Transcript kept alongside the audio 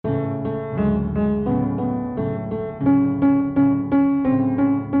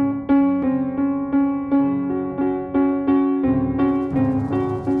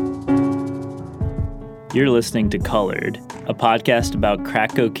You're listening to Colored, a podcast about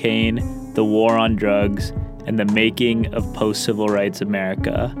crack cocaine, the war on drugs, and the making of post-civil rights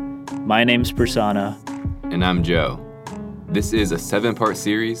America. My name's Prasanna. And I'm Joe. This is a 7-part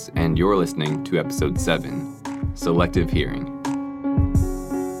series, and you're listening to episode 7, Selective Hearing.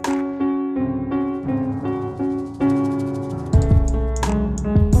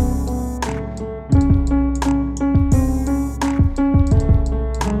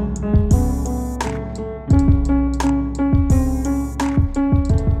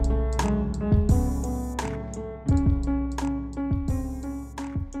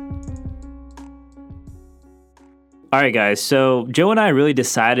 All right, guys, so Joe and I really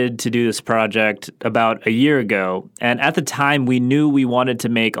decided to do this project about a year ago, and at the time we knew we wanted to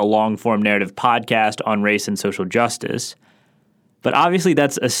make a long-form narrative podcast on race and social justice. But obviously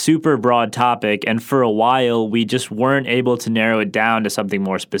that's a super broad topic, and for a while we just weren't able to narrow it down to something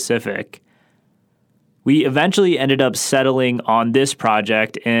more specific. We eventually ended up settling on this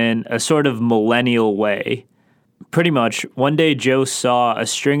project in a sort of millennial way. Pretty much, one day Joe saw a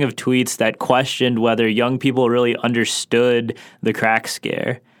string of tweets that questioned whether young people really understood the crack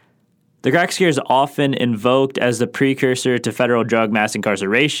scare. The crack scare is often invoked as the precursor to federal drug mass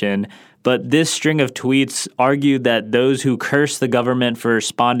incarceration, but this string of tweets argued that those who cursed the government for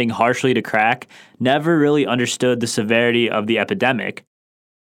responding harshly to crack never really understood the severity of the epidemic.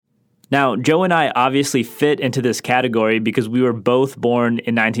 Now, Joe and I obviously fit into this category because we were both born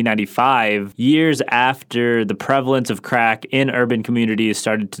in 1995, years after the prevalence of crack in urban communities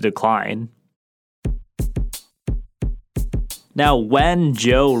started to decline. Now, when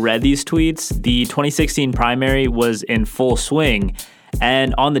Joe read these tweets, the 2016 primary was in full swing.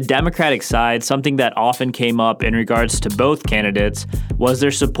 And on the Democratic side, something that often came up in regards to both candidates was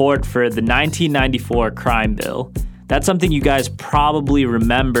their support for the 1994 crime bill. That's something you guys probably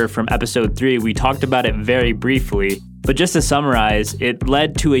remember from episode 3. We talked about it very briefly, but just to summarize, it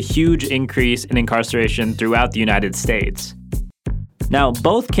led to a huge increase in incarceration throughout the United States. Now,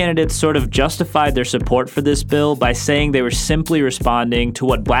 both candidates sort of justified their support for this bill by saying they were simply responding to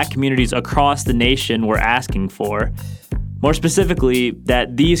what Black communities across the nation were asking for. More specifically,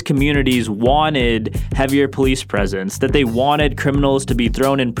 that these communities wanted heavier police presence, that they wanted criminals to be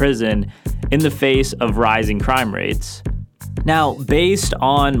thrown in prison in the face of rising crime rates. Now, based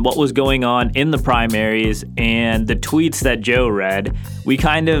on what was going on in the primaries and the tweets that Joe read, we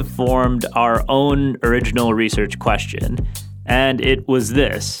kind of formed our own original research question. And it was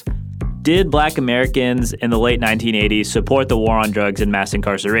this: did Black Americans in the late 1980s support the war on drugs and mass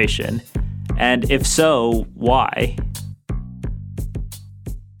incarceration? And if so, why?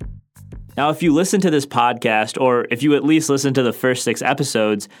 Now, if you listen to this podcast, or if you at least listen to the first 6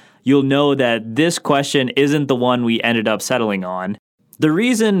 episodes, you'll know that this question isn't the one we ended up settling on. The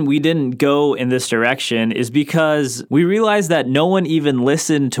reason we didn't go in this direction is because we realized that no one even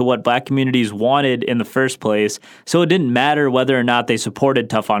listened to what Black communities wanted in the first place, so it didn't matter whether or not they supported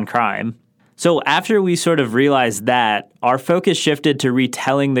tough on crime. So after we sort of realized that, our focus shifted to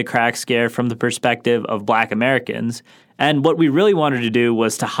retelling the crack scare from the perspective of Black Americans. And what we really wanted to do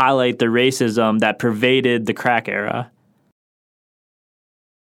was to highlight the racism that pervaded the crack era.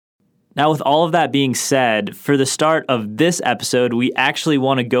 Now, with all of that being said, for the start of this episode, we actually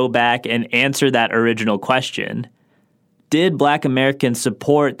want to go back and answer that original question. Did Black Americans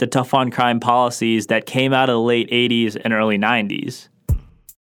support the tough on crime policies that came out of the late 80s and early 90s?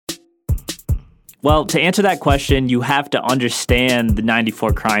 Well, to answer that question, you have to understand the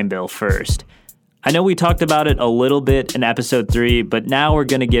 94 crime bill first. I know we talked about it a little bit in episode 3, but now we're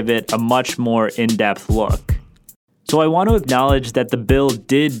going to give it a much more in-depth look. So I want to acknowledge that the bill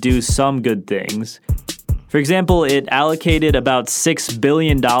did do some good things. For example, it allocated about $6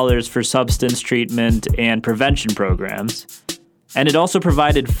 billion for substance treatment and prevention programs. And it also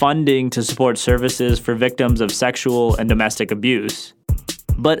provided funding to support services for victims of sexual and domestic abuse.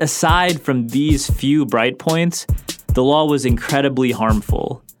 But aside from these few bright points, the law was incredibly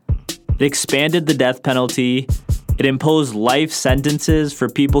harmful. It expanded the death penalty, it imposed life sentences for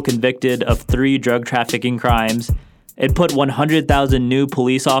people convicted of 3 drug trafficking crimes, it put 100,000 new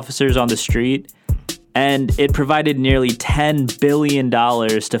police officers on the street, and it provided nearly $10 billion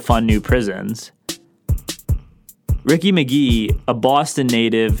to fund new prisons. Ricky McGee, a Boston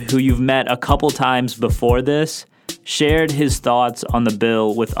native who you've met a couple times before this, shared his thoughts on the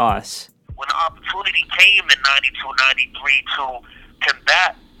bill with us. When the opportunity came in 92, 93 to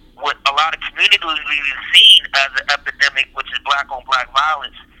combat what a lot of communities have seen as an epidemic, which is black-on-black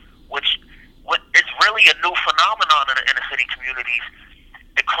violence, which is really a new phenomenon in the inner city communities.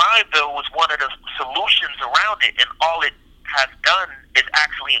 The crime bill was one of the solutions around it, and all it has done is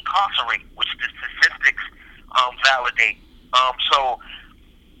actually incarcerate, which the statistics validate. So,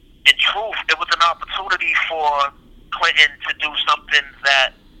 in truth, it was an opportunity for Clinton to do something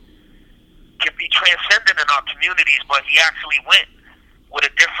that can be transcendent in our communities, but he actually went with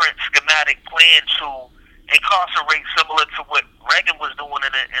a different schematic plan to incarcerate, similar to what Reagan was doing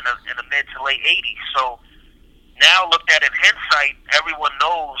in the mid to late 80s. So now, looked at in hindsight, everyone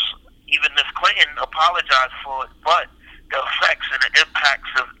knows, even Miss Clinton apologized for it, but the effects and the impacts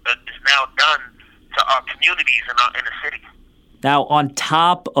is now done to our communities in the city. Now, on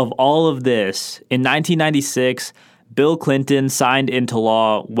top of all of this, in 1996, Bill Clinton signed into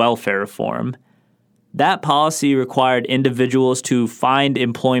law welfare reform. That policy required individuals to find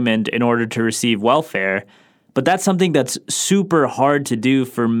employment in order to receive welfare, but that's something that's super hard to do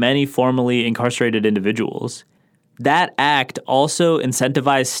for many formerly incarcerated individuals. That act also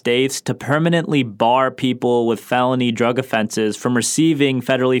incentivized states to permanently bar people with felony drug offenses from receiving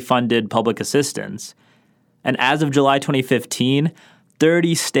federally funded public assistance. And as of July 2015,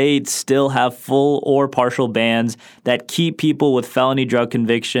 30 states still have full or partial bans that keep people with felony drug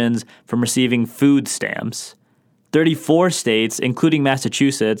convictions from receiving food stamps. 34 states, including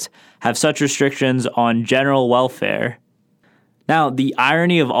Massachusetts, have such restrictions on general welfare. Now, the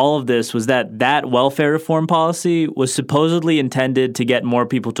irony of all of this was that welfare reform policy was supposedly intended to get more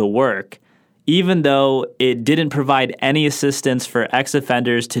people to work, even though it didn't provide any assistance for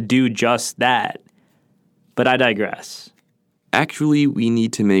ex-offenders to do just that. But I digress. Actually, we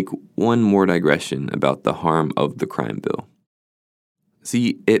need to make one more digression about the harm of the crime bill.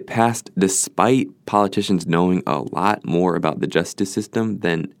 See, it passed despite politicians knowing a lot more about the justice system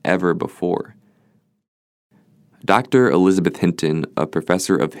than ever before. Dr. Elizabeth Hinton, a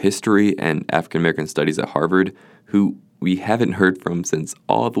professor of history and African American studies at Harvard, who we haven't heard from since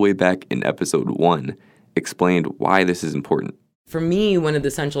all the way back in episode 1, explained why this is important. For me, one of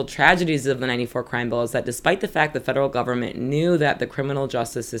the central tragedies of the 94 crime bill is that despite the fact the federal government knew that the criminal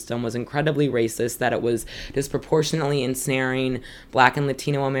justice system was incredibly racist, that it was disproportionately ensnaring Black and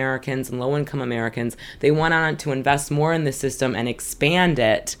Latino Americans and low-income Americans, they went on to invest more in the system and expand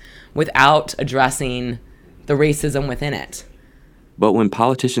it without addressing the racism within it. But when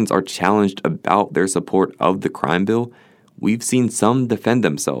politicians are challenged about their support of the crime bill, we've seen some defend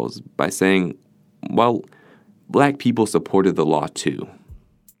themselves by saying, well, Black people supported the law too.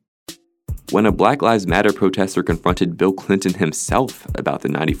 When a Black Lives Matter protester confronted Bill Clinton himself about the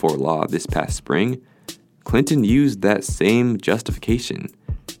 94 law this past spring, Clinton used that same justification,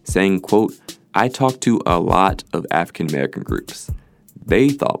 saying, quote, "I talked to a lot of African American groups. They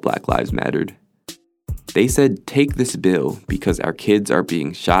thought Black lives mattered. They said, take this bill because our kids are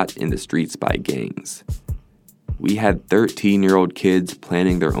being shot in the streets by gangs. We had 13-year-old kids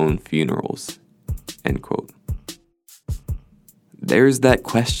planning their own funerals," end quote. There's that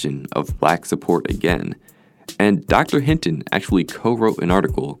question of Black support again, and Dr. Hinton actually co-wrote an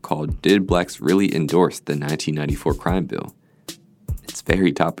article called "Did Blacks Really Endorse the 1994 Crime Bill?" It's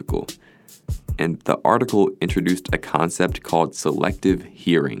very topical, and the article introduced a concept called selective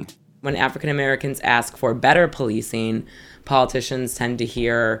hearing. When African Americans ask for better policing, politicians tend to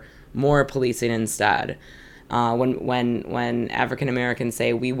hear more policing instead. When African Americans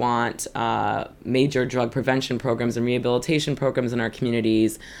say we want major drug prevention programs and rehabilitation programs in our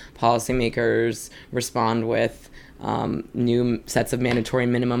communities, policymakers respond with new sets of mandatory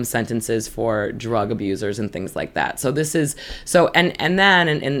minimum sentences for drug abusers and things like that. So this is and then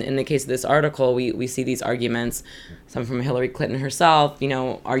in the case of this article, we see these arguments, some from Hillary Clinton herself,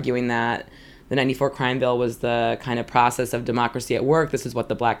 arguing that the 94 crime bill was the kind of process of democracy at work. This is what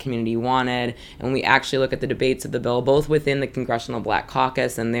the Black community wanted. And when we actually look at the debates of the bill, both within the Congressional Black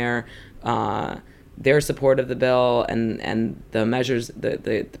Caucus and their support of the bill and the measures,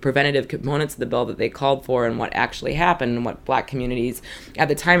 the preventative components of the bill that they called for and what actually happened and what Black communities at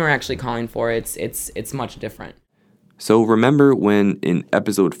the time are actually calling for, it's much different. So remember when in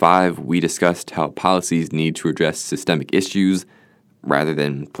episode 5 we discussed how policies need to address systemic issues rather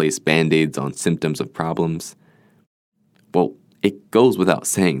than place band-aids on symptoms of problems? Well, it goes without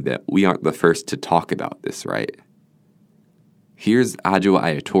saying that we aren't the first to talk about this, right? Here's Adjoa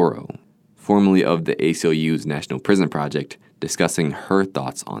Ayatoro, formerly of the ACLU's National Prison Project, discussing her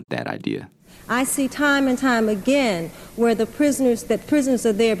thoughts on that idea. I see time and time again where prisoners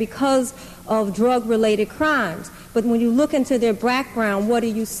are there because of drug-related crimes. But when you look into their background, what do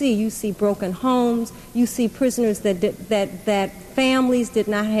you see? You see broken homes. You see prisoners that families did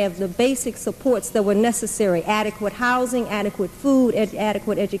not have the basic supports that were necessary: adequate housing, adequate food,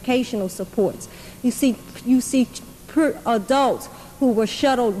 adequate educational supports. You see adults who were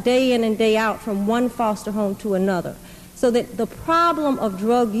shuttled day in and day out from one foster home to another. So that the problem of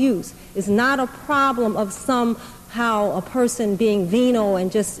drug use is not a problem of somehow a person being venal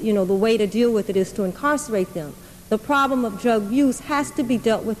and just, the way to deal with it is to incarcerate them. The problem of drug use has to be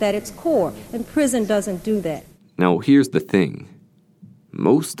dealt with at its core, and prison doesn't do that. Now, here's the thing.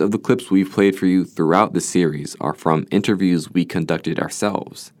 Most of the clips we've played for you throughout the series are from interviews we conducted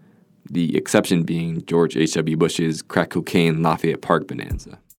ourselves, the exception being George H.W. Bush's crack cocaine Lafayette Park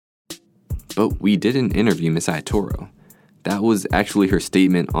bonanza. But we didn't interview Ms. Ayatoro. That was actually her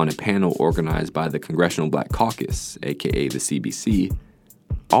statement on a panel organized by the Congressional Black Caucus, aka the CBC,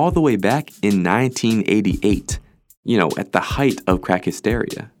 all the way back in 1988, at the height of crack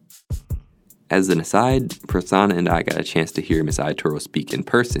hysteria. As an aside, Prasanna and I got a chance to hear Ms. Ayatoro speak in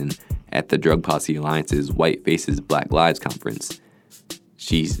person at the Drug Policy Alliance's White Faces Black Lives conference.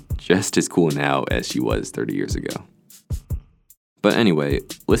 She's just as cool now as she was 30 years ago. But anyway,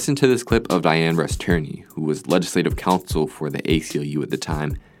 listen to this clip of Diane Russ-Turney, who was legislative counsel for the ACLU at the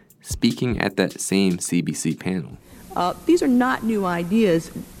time, speaking at that same CBC panel. These are not new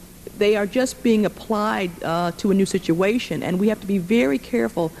ideas. They are just being applied to a new situation, and we have to be very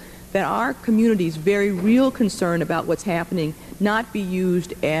careful that our community's very real concern about what's happening not be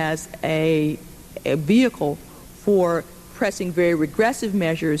used as a vehicle for pressing very regressive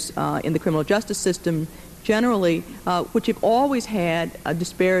measures in the criminal justice system generally, which have always had a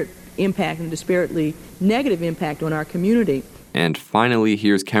disparate impact and disparately negative impact on our community. And finally,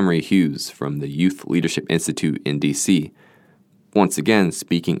 here's Kemery Hughes from the Youth Leadership Institute in D.C., once again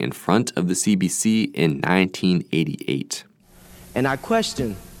speaking in front of the CBC in 1988. And I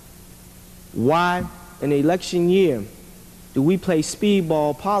question, why in an election year do we play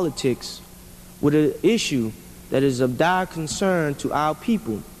speedball politics with an issue that is of dire concern to our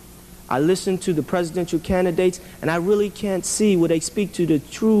people? I listen to the presidential candidates, and I really can't see where they speak to the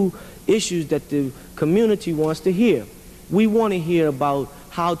true issues that the community wants to hear. We want to hear about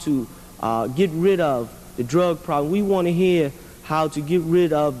how to get rid of the drug problem. We want to hear how to get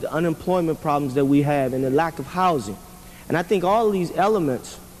rid of the unemployment problems that we have and the lack of housing. And I think all of these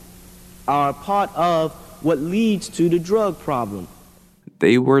elements are part of what leads to the drug problem.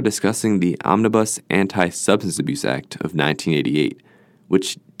 They were discussing the Omnibus Anti-Substance Abuse Act of 1988,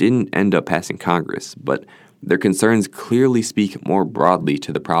 which didn't end up passing Congress, but their concerns clearly speak more broadly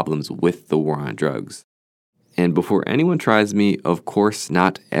to the problems with the war on drugs. And before anyone tries me, of course,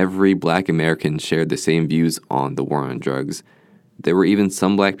 not every Black American shared the same views on the war on drugs. There were even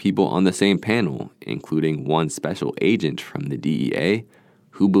some Black people on the same panel, including one special agent from the DEA,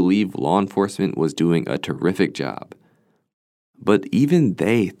 who believed law enforcement was doing a terrific job. But even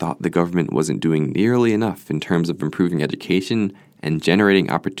they thought the government wasn't doing nearly enough in terms of improving education and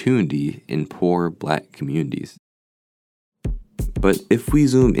generating opportunity in poor Black communities. But if we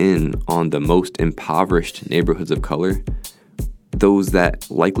zoom in on the most impoverished neighborhoods of color, those that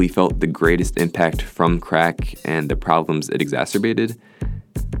likely felt the greatest impact from crack and the problems it exacerbated,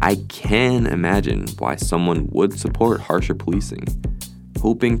 I can imagine why someone would support harsher policing,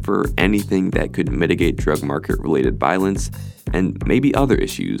 hoping for anything that could mitigate drug market-related violence and maybe other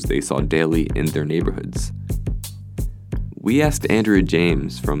issues they saw daily in their neighborhoods. We asked Andrea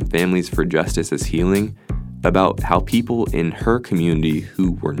James from Families for Justice as Healing about how people in her community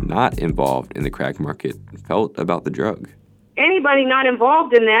who were not involved in the crack market felt about the drug. Anybody not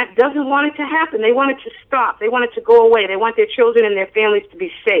involved in that doesn't want it to happen. They want it to stop. They want it to go away. They want their children and their families to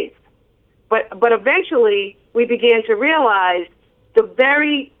be safe. But eventually, we began to realize the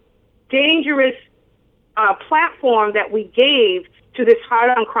very dangerous platform that we gave to this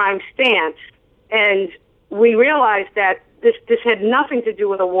hard-on-crime stance. And we realized that this had nothing to do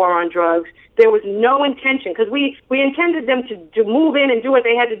with a war on drugs. There was no intention, because we intended them to move in and do what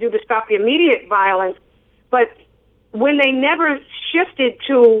they had to do to stop the immediate violence. But when they never shifted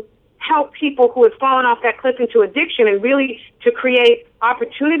to help people who had fallen off that cliff into addiction and really to create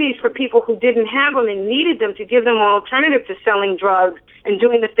opportunities for people who didn't have them and needed them, to give them an alternative to selling drugs and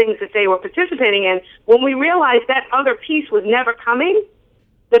doing the things that they were participating in, when we realized that other piece was never coming,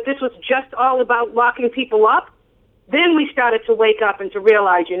 that this was just all about locking people up, then we started to wake up and to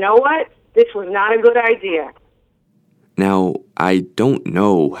realize, you know what? This was not a good idea. Now, I don't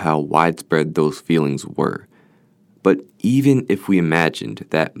know how widespread those feelings were, but even if we imagined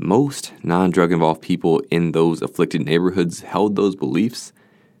that most non-drug involved people in those afflicted neighborhoods held those beliefs,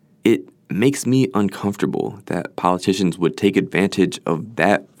 it makes me uncomfortable that politicians would take advantage of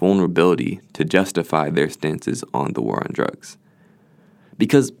that vulnerability to justify their stances on the war on drugs.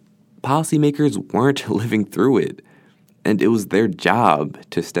 Because policymakers weren't living through it, and it was their job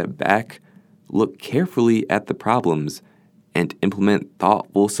to step back, look carefully at the problems, and implement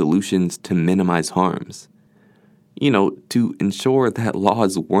thoughtful solutions to minimize harms. to ensure that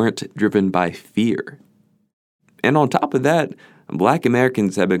laws weren't driven by fear. And on top of that, Black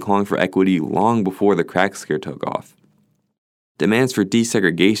Americans have been calling for equity long before the crack scare took off. Demands for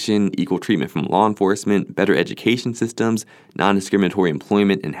desegregation, equal treatment from law enforcement, better education systems, non-discriminatory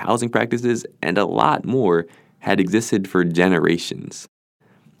employment and housing practices, and a lot more had existed for generations.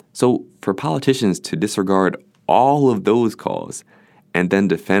 So for politicians to disregard all of those calls and then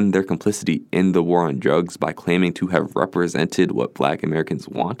defend their complicity in the war on drugs by claiming to have represented what Black Americans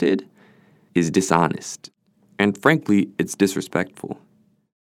wanted is dishonest. And frankly, it's disrespectful.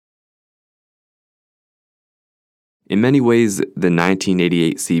 In many ways, the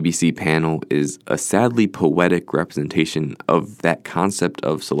 1988 CBC panel is a sadly poetic representation of that concept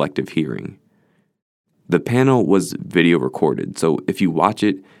of selective hearing. The panel was video recorded, so if you watch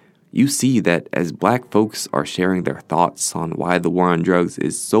it, you see that as Black folks are sharing their thoughts on why the war on drugs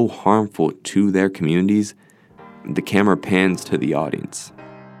is so harmful to their communities, the camera pans to the audience.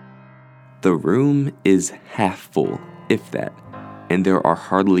 The room is half full, if that, and there are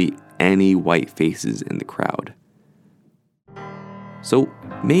hardly any white faces in the crowd. So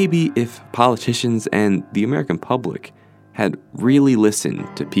maybe if politicians and the American public had really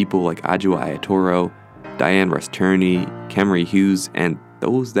listened to people like Adjoa Ayatoro, Diane Russ Turney, Kemery Hughes, and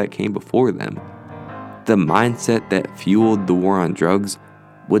those that came before them, the mindset that fueled the war on drugs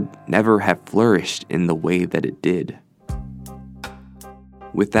would never have flourished in the way that it did.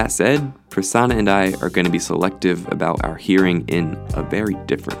 With that said, Prasanna and I are going to be selective about our hearing in a very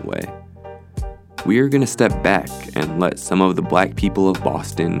different way. We are going to step back and let some of the Black people of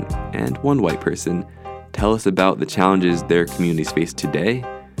Boston and one white person tell us about the challenges their communities face today,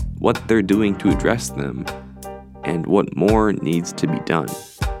 what they're doing to address them, and what more needs to be done.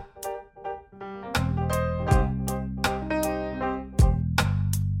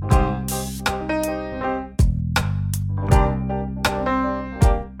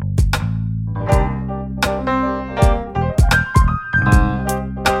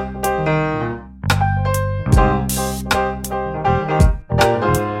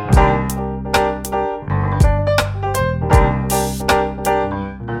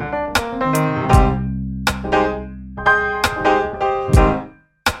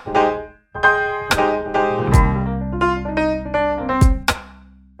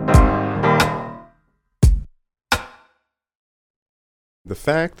 The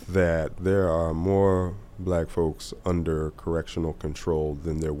fact that there are more Black folks under correctional control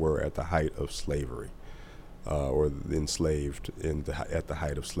than there were at the height of slavery, or enslaved at the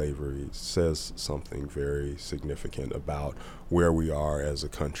height of slavery, says something very significant about where we are as a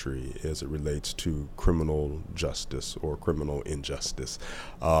country as it relates to criminal justice or criminal injustice.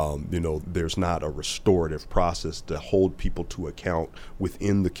 There's not a restorative process to hold people to account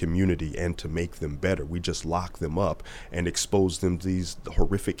within the community and to make them better. We just lock them up and expose them to these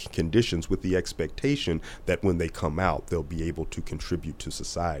horrific conditions with the expectation that when they come out, they'll be able to contribute to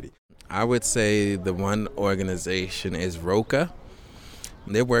society. I would say the one organization is ROCA.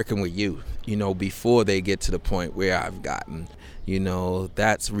 They're working with youth, before they get to the point where I've gotten.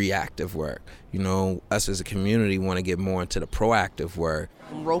 That's reactive work. Us as a community want to get more into the proactive work.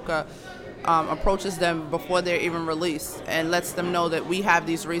 ROCA approaches them before they're even released and lets them know that we have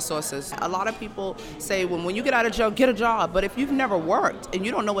these resources. A lot of people say, when you get out of jail, get a job. But if you've never worked and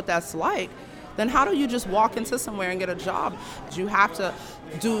you don't know what that's like, then how do you just walk into somewhere and get a job? You have to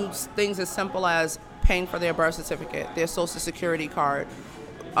do things as simple as paying for their birth certificate, their social security card,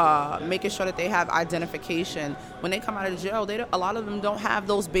 making sure that they have identification. When they come out of jail, a lot of them don't have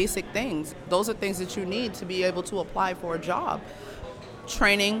those basic things. Those are things that you need to be able to apply for a job.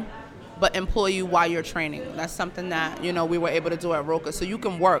 Training, but employ you while you're training. That's something that, we were able to do at ROCA. So you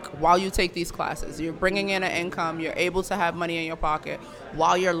can work while you take these classes. You're bringing in an income. You're able to have money in your pocket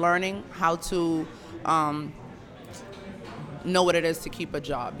while you're learning how to know what it is to keep a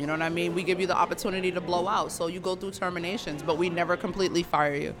job. You know what I mean? We give you the opportunity to blow out. So you go through terminations, but we never completely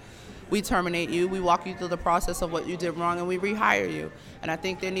fire you. We terminate you, we walk you through the process of what you did wrong, and we rehire you. And I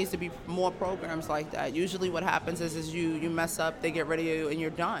think there needs to be more programs like that. Usually what happens is you mess up, they get rid of you, and you're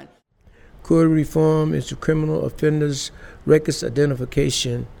done. CORE reform is the Criminal Offenders Records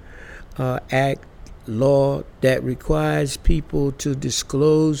Identification Act law that requires people to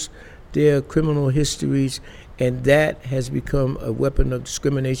disclose their criminal histories, and that has become a weapon of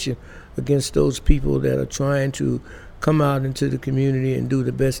discrimination against those people that are trying to come out into the community and do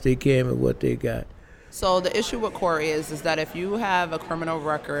the best they can with what they got. So the issue with CORE is that if you have a criminal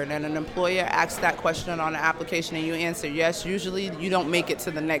record and an employer asks that question on an application and you answer yes, usually you don't make it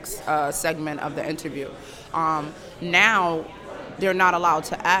to the next segment of the interview. Now, they're not allowed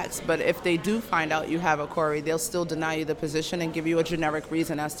to ask. But if they do find out you have a query, they'll still deny you the position and give you a generic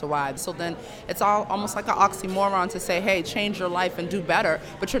reason as to why. So then it's almost like an oxymoron to say, hey, change your life and do better,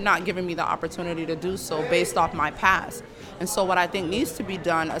 but you're not giving me the opportunity to do so based off my past. And so what I think needs to be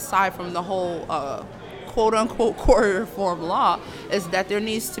done, aside from the whole quote-unquote query reform law, is that there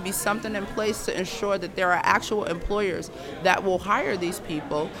needs to be something in place to ensure that there are actual employers that will hire these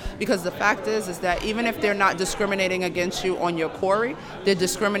people, because the fact is that even if they're not discriminating against you on your query, they're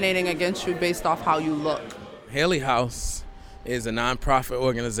discriminating against you based off how you look. Haley House is a nonprofit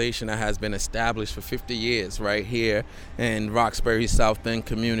organization that has been established for 50 years right here in Roxbury South Bend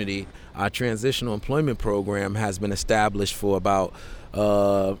community. Our transitional employment program has been established for about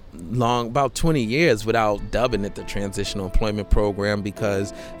 20 years without dubbing it the transitional employment program,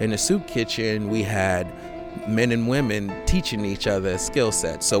 because in the soup kitchen we had men and women teaching each other skill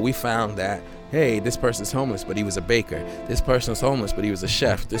sets. So we found that, hey, this person's homeless, but he was a baker. This person's homeless, but he was a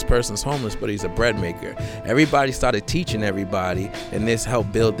chef. This person's homeless, but he's a bread maker. Everybody started teaching everybody, and this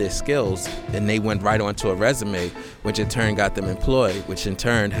helped build their skills, and they went right onto a resume, which in turn got them employed, which in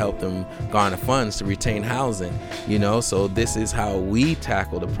turn helped them garner funds to retain housing. So this is how we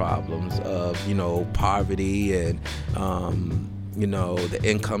tackle the problems of, poverty and, the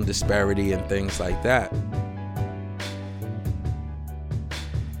income disparity and things like that.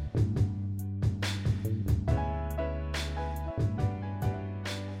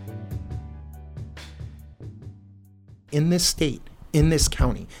 In this state, in this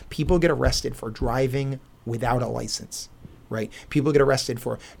county, people get arrested for driving without a license, right? People get arrested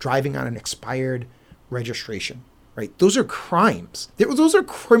for driving on an expired registration, right? Those are crimes. Those are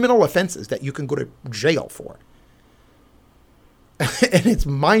criminal offenses that you can go to jail for. And it's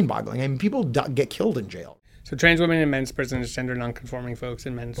mind-boggling. I mean, people get killed in jail. So trans women in men's prisons, gender nonconforming folks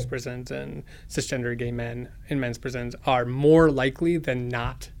in men's prisons, and cisgender gay men in men's prisons are more likely than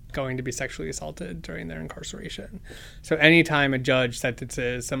not going to be sexually assaulted during their incarceration. So anytime a judge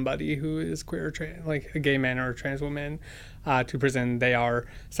sentences somebody who is queer or trans, like a gay man or a trans woman, to prison, they are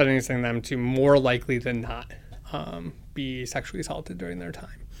sentencing them to more likely than not be sexually assaulted during their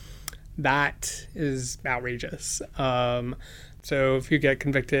time. That is outrageous. So if you get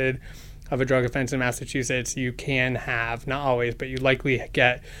convicted of a drug offense in Massachusetts, you can have, not always, but you likely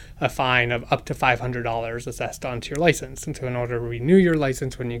get a fine of up to $500 assessed onto your license. And so in order to renew your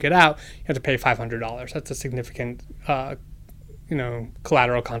license when you get out, you have to pay $500. That's a significant,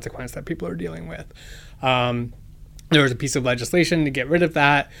 collateral consequence that people are dealing with. There was a piece of legislation to get rid of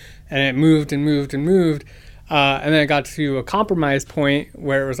that, and it moved and moved and moved. And then it got to a compromise point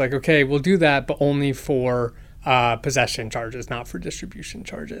where it was like, okay, we'll do that, but only for possession charges, not for distribution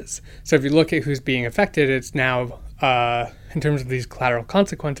charges. So if you look at who's being affected, it's now, in terms of these collateral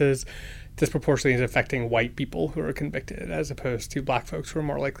consequences, disproportionately is affecting white people who are convicted, as opposed to black folks who are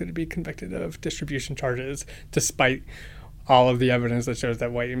more likely to be convicted of distribution charges, despite all of the evidence that shows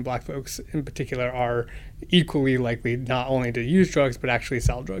that white and black folks in particular are equally likely not only to use drugs, but actually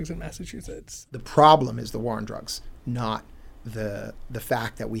sell drugs in Massachusetts. The problem is the war on drugs, not the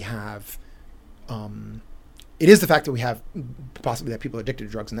fact that we have... It is the fact that we have possibly that people are addicted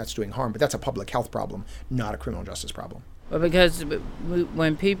to drugs and that's doing harm, but that's a public health problem, not a criminal justice problem. Well, because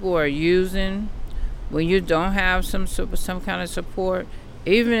when people are using, when you don't have some kind of support,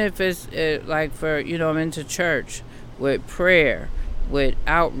 even if it's like for, I'm into church, with prayer, with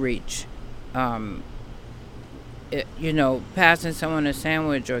outreach, passing someone a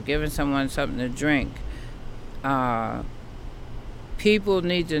sandwich or giving someone something to drink, people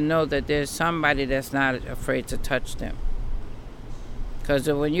need to know that there's somebody that's not afraid to touch them. Because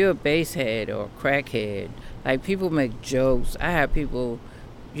when you're a basehead or a crackhead, like, people make jokes. I have people,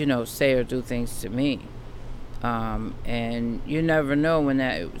 say or do things to me. And you never know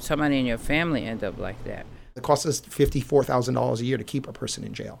when somebody in your family end up like that. It costs us $54,000 a year to keep a person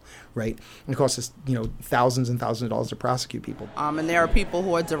in jail, right? And it costs us, thousands and thousands of dollars to prosecute people. And there are people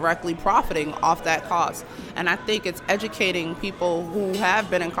who are directly profiting off that cost. And I think it's educating people who have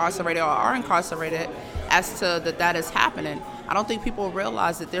been incarcerated or are incarcerated as to that is happening. I don't think people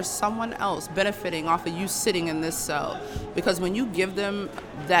realize that there's someone else benefiting off of you sitting in this cell. Because when you give them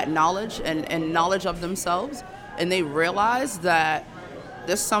that knowledge and knowledge of themselves, and they realize that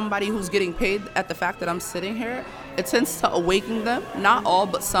there's somebody who's getting paid at the fact that I'm sitting here, it tends to awaken them, not all,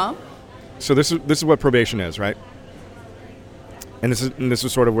 but some. So this is what probation is, right? And this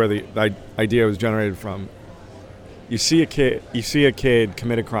is sort of where the idea was generated from. You see a kid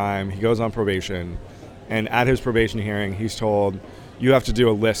commit a crime, he goes on probation, and at his probation hearing, he's told, you have to do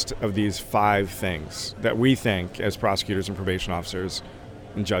a list of these 5 things that we think, as prosecutors and probation officers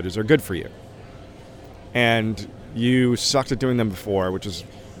and judges, are good for you. And you sucked at doing them before, which is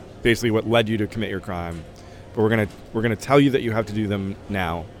basically what led you to commit your crime. But we're gonna tell you that you have to do them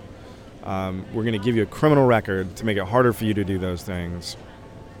now. We're gonna give you a criminal record to make it harder for you to do those things,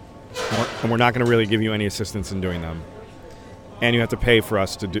 and we're not gonna really give you any assistance in doing them. And you have to pay for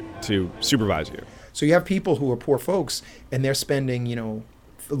us to supervise you. So you have people who are poor folks, and they're spending,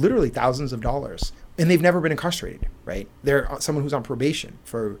 literally thousands of dollars, and they've never been incarcerated, right? They're someone who's on probation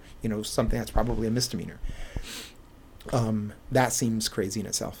for, something that's probably a misdemeanor. That seems crazy in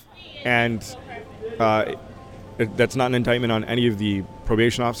itself. And that's not an indictment on any of the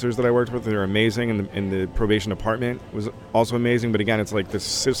probation officers that I worked with. They're amazing, and the probation department was also amazing. But again, it's like this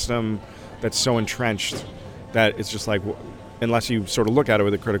system that's so entrenched that it's just like, unless you sort of look at it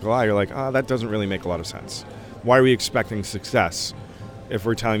with a critical eye, you're like, that doesn't really make a lot of sense. Why are we expecting success if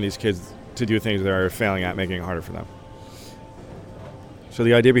we're telling these kids to do things that are failing at, making it harder for them? So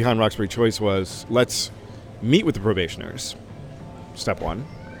the idea behind Roxbury Choice was, let's meet with the probationers, step one,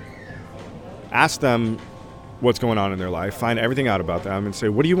 ask them what's going on in their life, find everything out about them, and say,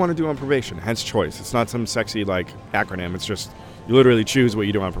 what do you want to do on probation? Hence choice. It's not some sexy acronym. It's just you literally choose what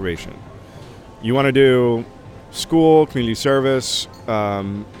you do on probation. You want to do school, community service,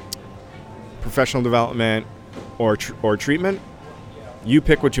 professional development, or treatment. You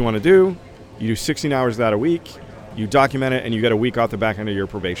pick what you want to do. You do 16 hours of that a week. You document it, and you get a week off the back end of your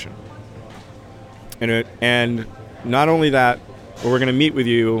probation. And not only that, but we're going to meet with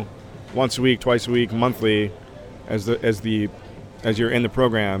you once a week, twice a week, monthly, as you're in the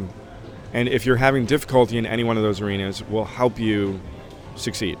program. And if you're having difficulty in any one of those arenas, we'll help you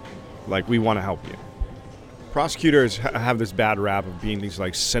succeed. We want to help you. Prosecutors have this bad rap of being these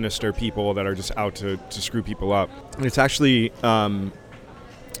sinister people that are just out to screw people up. And it's actually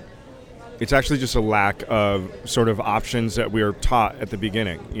just a lack of sort of options that we are taught at the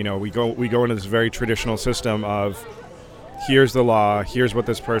beginning. We go into this very traditional system of, here's the law, here's what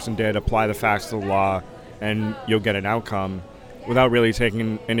this person did, apply the facts to the law, and you'll get an outcome, without really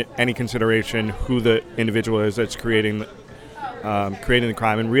taking any consideration who the individual is that's creating the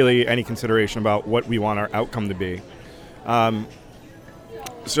crime, and really any consideration about what we want our outcome to be.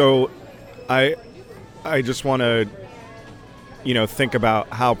 So I just want to think about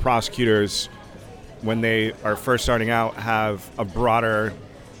how prosecutors, when they are first starting out, have a broader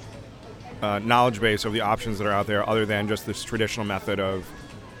knowledge base of the options that are out there, other than just this traditional method of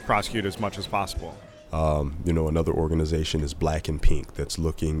prosecute as much as possible. Another organization is Black and Pink, that's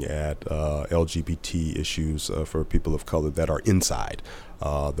looking at LGBT issues for people of color that are inside,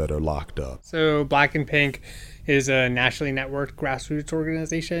 that are locked up. So Black and Pink is a nationally networked grassroots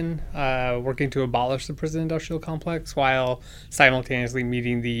organization working to abolish the prison industrial complex while simultaneously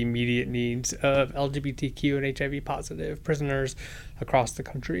meeting the immediate needs of LGBTQ and HIV positive prisoners across the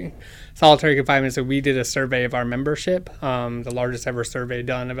country. Solitary confinement, so we did a survey of our membership, the largest ever survey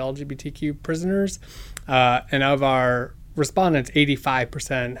done of LGBTQ prisoners, and of our respondents,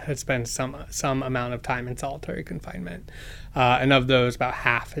 85% had spent some amount of time in solitary confinement. And of those, about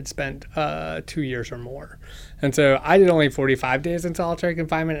half had spent 2 years or more. And so I did only 45 days in solitary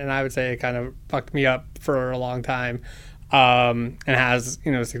confinement, and I would say it kind of fucked me up for a long time, and has,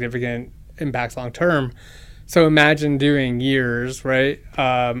 significant impacts long term. So imagine doing years, right?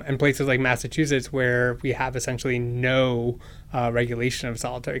 In places like Massachusetts, where we have essentially no regulation of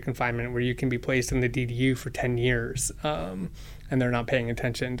solitary confinement, where you can be placed in the DDU for 10 years, and they're not paying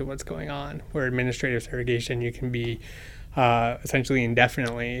attention to what's going on. Where administrative segregation, you can be essentially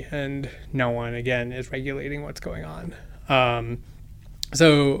indefinitely, and no one, again, is regulating what's going on.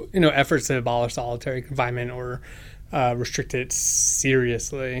 So, efforts to abolish solitary confinement or restrict it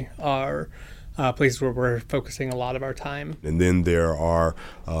seriously are places where we're focusing a lot of our time. And then there are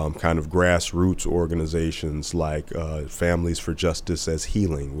kind of grassroots organizations like Families for Justice as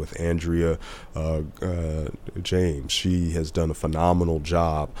Healing with Andrea James. She has done a phenomenal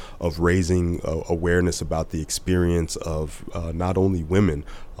job of raising awareness about the experience of not only women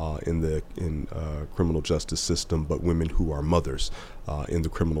in criminal justice system, but women who are mothers in the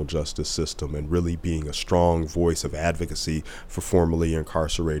criminal justice system, and really being a strong voice of advocacy for formerly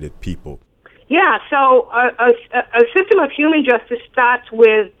incarcerated people. Yeah, so a system of human justice starts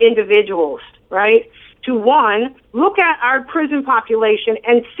with individuals, right? To one, look at our prison population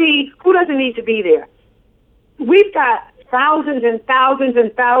and see who doesn't need to be there. We've got thousands and thousands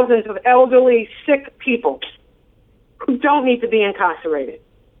and thousands of elderly, sick people who don't need to be incarcerated.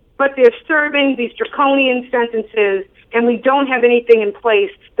 But they're serving these draconian sentences, and we don't have anything in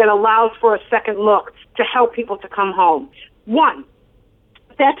place that allows for a second look to help people to come home. One,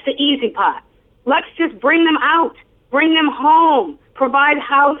 that's the easy part. Let's just bring them out, bring them home, provide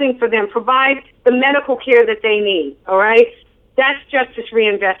housing for them, provide the medical care that they need, all right? That's justice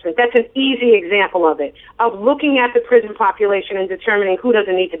reinvestment. That's an easy example of it, of looking at the prison population and determining who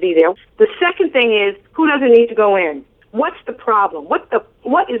doesn't need to be there. The second thing is, who doesn't need to go in? What's the problem?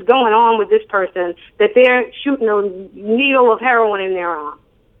 What is going on with this person that they're shooting a needle of heroin in their arm?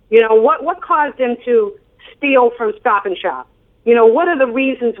 You know, what caused them to steal from Stop and Shop? You know, what are the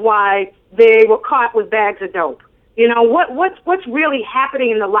reasons why they were caught with bags of dope? You know, what's really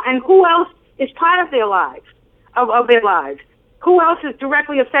happening in the life, and who else is part of their lives, of their lives? Who else is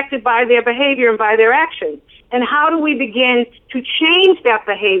directly affected by their behavior and by their actions? And how do we begin to change that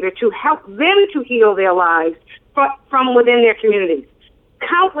behavior to help them to heal their lives from within their communities?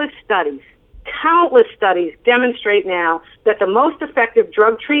 Countless studies demonstrate now that the most effective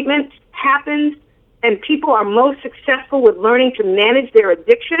drug treatment happens and people are most successful with learning to manage their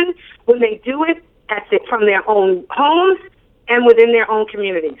addiction when they do it from their own homes and within their own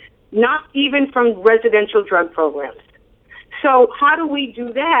communities, not even from residential drug programs. So how do we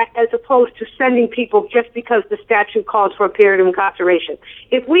do that as opposed to sending people just because the statute calls for a period of incarceration?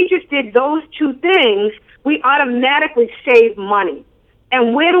 If we just did those two things, we automatically save money.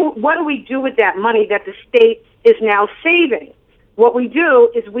 And what do we do with that money that the state is now saving? What we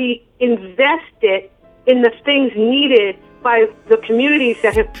do is we invest it in the things needed by the communities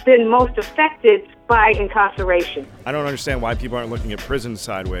that have been most affected by incarceration. I don't understand why people aren't looking at prisons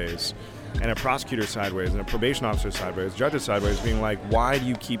sideways and a prosecutor sideways and a probation officer sideways, judges sideways, being like, why do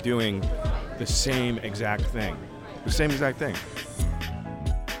you keep doing the same exact thing? The same exact thing.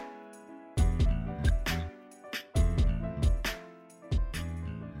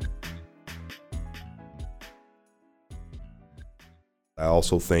 I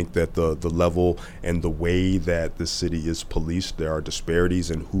also think that the level and the way that the city is policed, there are disparities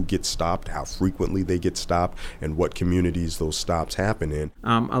in who gets stopped, how frequently they get stopped, and what communities those stops happen in.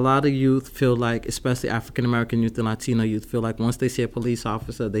 A lot of youth feel like, especially African-American youth and Latino youth, feel like once they see a police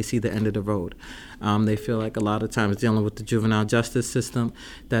officer, they see the end of the road. They feel like a lot of times dealing with the juvenile justice system,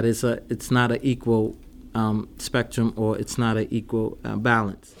 that it's not an equal spectrum, or it's not an equal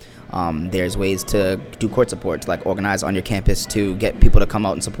balance. There's ways to do court support, to like organize on your campus to get people to come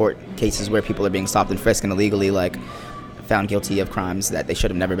out and support cases where people are being stopped and frisked and illegally, like found guilty of crimes that they should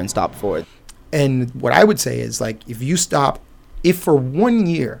have never been stopped for. And what I would say is, like, if for 1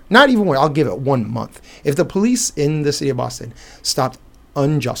 year, not even one, I'll give it 1 month, if the police in the city of Boston stopped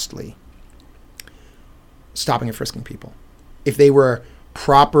unjustly stopping and frisking people, if they were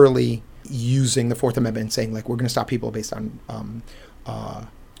properly using the Fourth Amendment and saying, like, we're going to stop people based on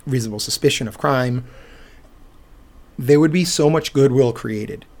reasonable suspicion of crime, there would be so much goodwill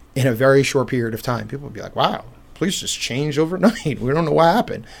created in a very short period of time. People would be like, wow, police just changed overnight. We don't know what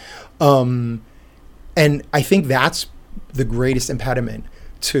happened. And I think that's the greatest impediment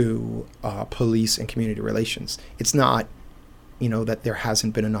to police and community relations. It's not, that there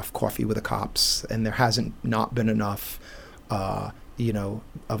hasn't been enough coffee with the cops, and there hasn't not been enough of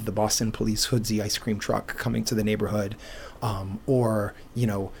the Boston Police Hoodsy ice cream truck coming to the neighborhood, or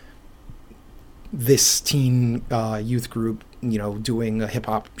this teen youth group, doing a hip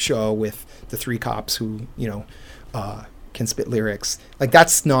hop show with the 3 cops who, can spit lyrics. Like,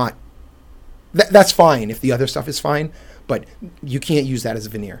 that's not, that's fine if the other stuff is fine, but you can't use that as a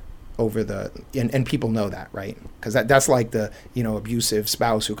veneer over and people know that, right? Because that's like the, abusive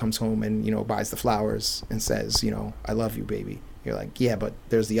spouse who comes home and, buys the flowers and says, I love you, baby. You're like, yeah, but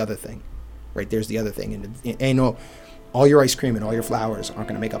there's the other thing, right? There's the other thing. And all your ice cream and all your flowers aren't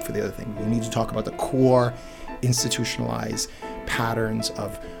going to make up for the other thing. You need to talk about the core institutionalized patterns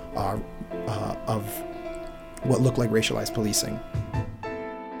of what look like racialized policing.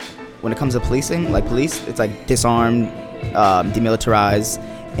 When it comes to policing, like police, it's like disarm, demilitarize,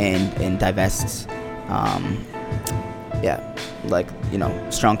 and divest.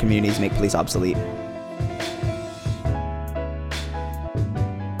 Strong communities make police obsolete.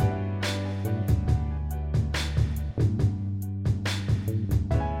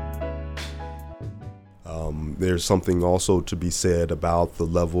 There's something also to be said about the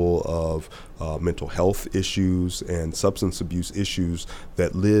level of mental health issues and substance abuse issues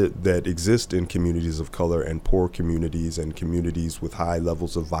that exist in communities of color and poor communities and communities with high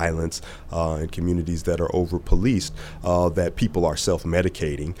levels of violence and communities that are over-policed, that people are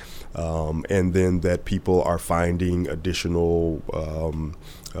self-medicating, and then that people are finding additional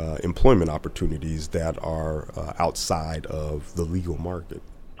employment opportunities that are outside of the legal market.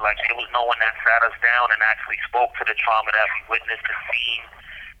 Like, there was no one that sat us down and actually spoke to the trauma that we witnessed and seen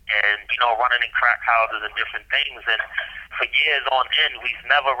and, running in crack houses and different things. And for years on end, we've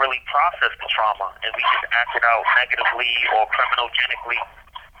never really processed the trauma, and we just acted out negatively or criminogenically.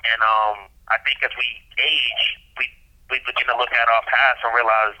 And I think as we age, we begin to look at our past and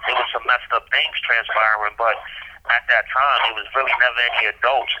realize there was some messed up things transpiring, but at that time, it was really never any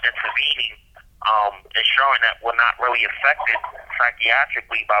adults intervening, ensuring that we're not really affected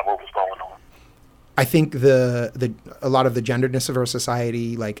psychiatrically by what was going on. I think a lot of the genderedness of our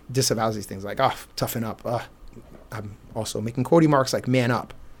society disavows these things, toughen up. I'm also making quote marks like man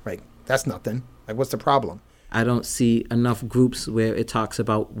up, right? That's nothing. What's the problem? I don't see enough groups where it talks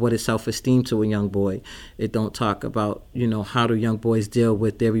about what is self-esteem to a young boy. It don't talk about, how do young boys deal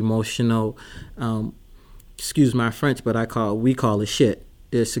with their emotional, excuse my French, but we call it shit.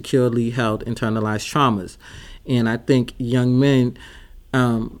 They're securely held internalized traumas. And I think young men,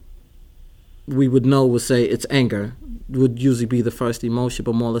 we would say it's anger, would usually be the first emotion,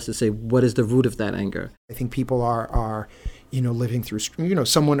 but more or less to say, what is the root of that anger? I think people are living through,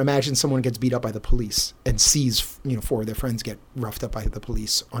 imagine someone gets beat up by the police and sees, 4 of their friends get roughed up by the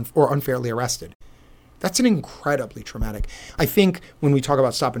police or unfairly arrested. That's an incredibly traumatic. I think when we talk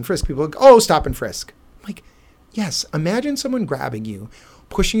about stop and frisk, people are like, oh, stop and frisk. I'm like, yes, imagine someone grabbing you,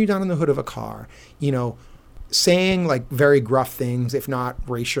 pushing you down in the hood of a car, saying very gruff things, if not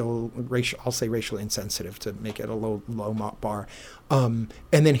racial, I'll say racial insensitive to make it a low bar, and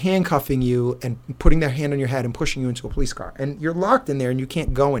then handcuffing you and putting their hand on your head and pushing you into a police car. And you're locked in there and you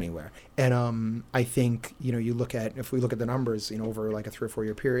can't go anywhere. And I think, if we look at the numbers, over a 3 or 4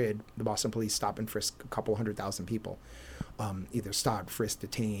 year period, the Boston police stop and frisk a couple 100,000 people, either stopped, frisked,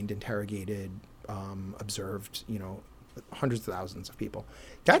 detained, interrogated, observed, hundreds of thousands of people.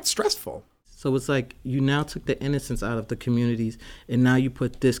 That's stressful. So it's you now took the innocence out of the communities, and now you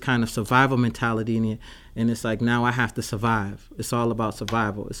put this kind of survival mentality in it, and it's now I have to survive. It's all about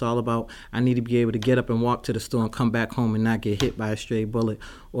survival. It's all about I need to be able to get up and walk to the store and come back home and not get hit by a stray bullet,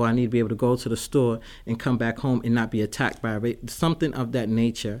 or I need to be able to go to the store and come back home and not be attacked by a rape. Something of that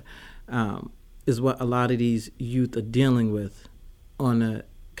nature is what a lot of these youth are dealing with on a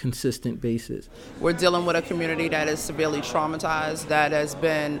consistent basis. We're dealing with a community that is severely traumatized, that has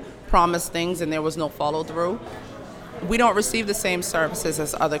been promised things and there was no follow through. We don't receive the same services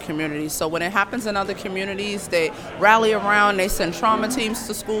as other communities. So when it happens in other communities, they rally around, they send trauma teams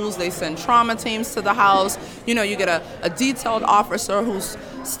to schools, they send trauma teams to the house. You get a detailed officer who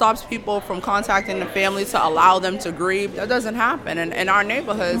stops people from contacting the family to allow them to grieve. That doesn't happen. And in our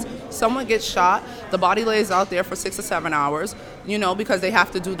neighborhoods, someone gets shot, the body lays out there for 6 or 7 hours, because they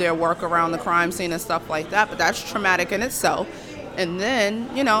have to do their work around the crime scene and stuff like that. But that's traumatic in itself. And then,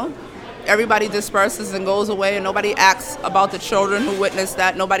 everybody disperses and goes away, and nobody asks about the children who witnessed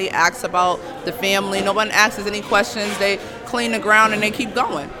that. Nobody asks about the family. No one asks any questions. They clean the ground and they keep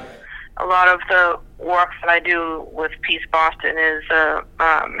going. A lot of the work that I do with Peace Boston is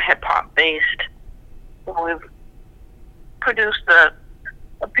hip-hop based. We've produced a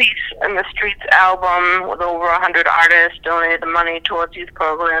Peace in the Streets album with over 100 artists, donated the money towards youth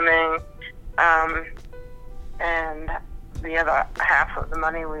programming, and the other half of the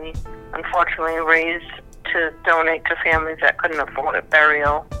money we unfortunately raised to donate to families that couldn't afford a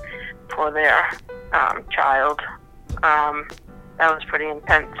burial for their child. That was pretty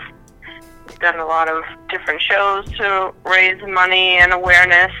intense. We've done a lot of different shows to raise money and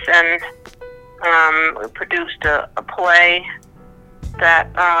awareness, and we produced a play that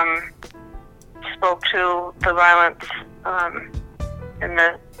spoke to the violence in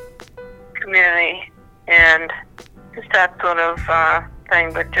the community, and just that sort of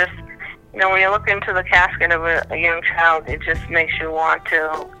thing. But just, when you look into the casket of a young child, it just makes you want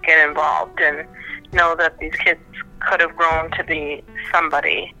to get involved and know that these kids could have grown to be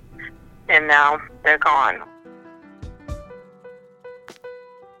somebody, and now they're gone.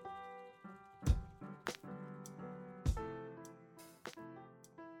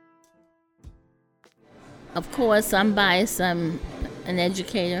 Of course, I'm biased. I'm an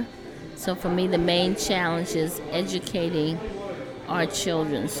educator. So for me, the main challenge is educating our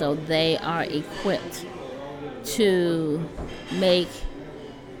children so they are equipped to make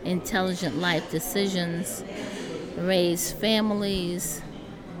intelligent life decisions, raise families,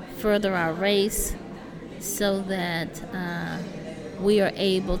 further our race, so that we are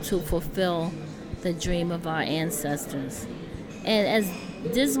able to fulfill the dream of our ancestors. And as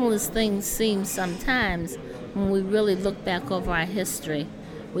dismal as things seem sometimes, when we really look back over our history,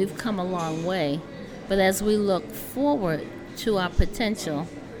 we've come a long way. But as we look forward to our potential,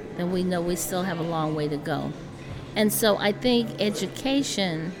 then we know we still have a long way to go. And so I think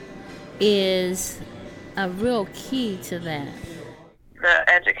education is a real key to that. the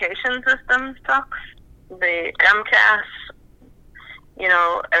education system sucks. The MCAS, you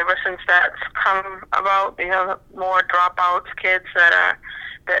know, ever since that's come about, you have more dropouts, kids that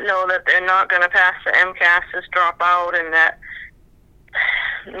know that they're not going to pass the MCAS as dropout, and that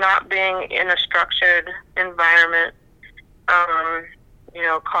not being in a structured environment, you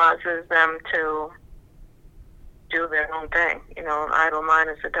know, causes them to do their own thing. You know, an idle mind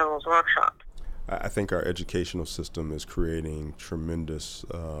is the devil's workshop. I think our educational system is creating tremendous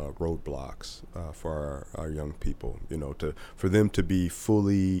roadblocks for our young people. You know, for them to be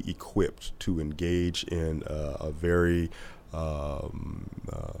fully equipped to engage in a very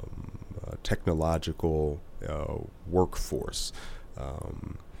technological workforce.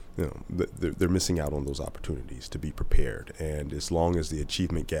 You know, they're missing out on those opportunities to be prepared. And as long as the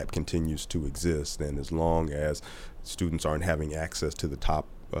achievement gap continues to exist, and as long as students aren't having access to the top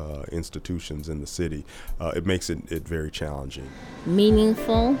institutions in the city, it makes it very challenging.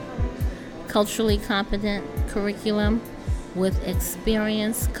 Meaningful, culturally competent curriculum with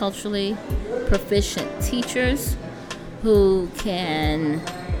experienced, culturally proficient teachers who can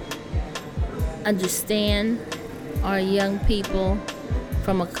understand our young people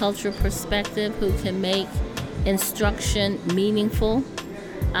from a cultural perspective, who can make instruction meaningful,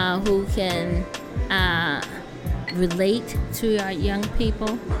 who can relate to our young people.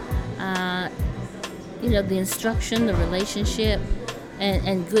 You know, the instruction, the relationship,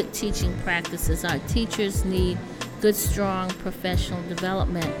 and good teaching practices. Our teachers need good, strong professional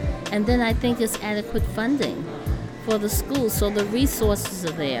development. And then I think it's adequate funding for the schools, so the resources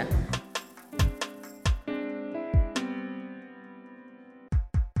are there.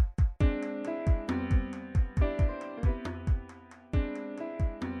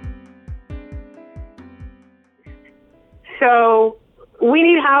 So we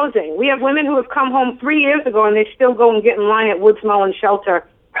need housing. We have women who have come home 3 years ago and they still go and get in line at Woods Mullen Shelter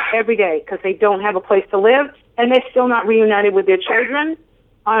every day because they don't have a place to live, and they're still not reunited with their children,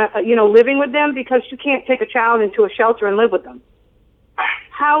 you know, living with them, because you can't take a child into a shelter and live with them.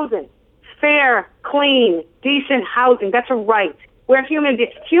 Housing, fair, clean, decent housing, that's a right. We're human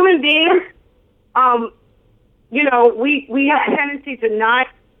beings. Human beings, you know, we have a tendency to not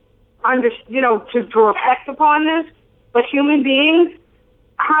to reflect upon this. But human beings,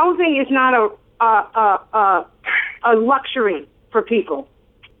 housing is not a luxury for people.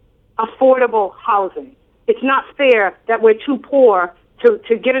 Affordable housing. It's not fair that we're too poor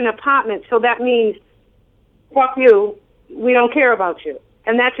to get an apartment, so that means, fuck you, we don't care about you.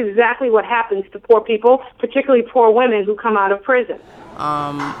 And that's exactly what happens to poor people, particularly poor women who come out of prison.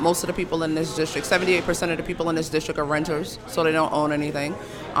 Most of the people in this district, 78% of the people in this district are renters, so they don't own anything.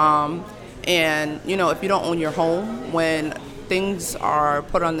 And, you know, if you don't own your home, when things are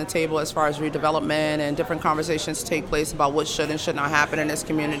put on the table as far as redevelopment and different conversations take place about what should and should not happen in this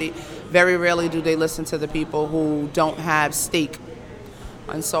community, very rarely do they listen to the people who don't have stake.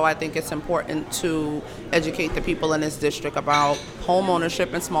 And so I think it's important to educate the people in this district about home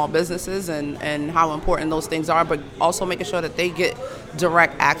ownership and small businesses and how important those things are, but also making sure that they get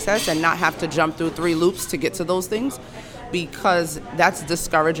direct access and not have to jump through 3 loops to get to those things, because that's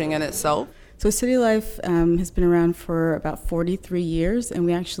discouraging in itself. So City Life has been around for about 43 years, and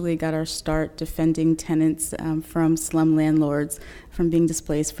we actually got our start defending tenants from slum landlords from being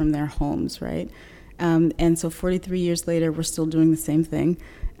displaced from their homes, right? And so 43 years later, we're still doing the same thing.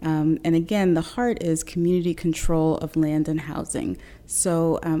 And again, the heart is community control of land and housing.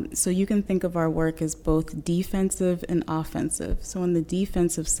 So you can think of our work as both defensive and offensive. So on the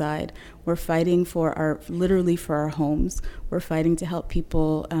defensive side, we're fighting literally for our homes. We're fighting to help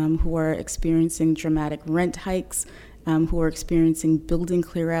people who are experiencing dramatic rent hikes, who are experiencing building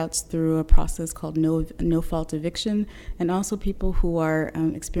clearouts through a process called no-fault eviction, and also people who are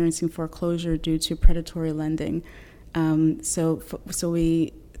experiencing foreclosure due to predatory lending.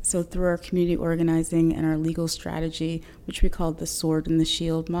 So through our community organizing and our legal strategy, which we call the sword and the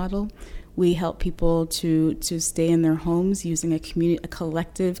shield model, we help people to stay in their homes using a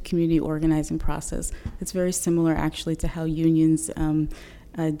collective community organizing process. It's very similar actually to how unions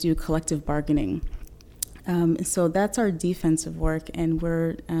do collective bargaining. So that's our defensive work, and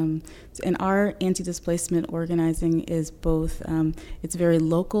and our anti-displacement organizing is both. It's very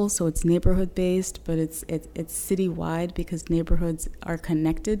local, so it's neighborhood-based, but it's citywide because neighborhoods are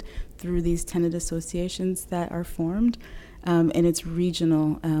connected through these tenant associations that are formed. And it's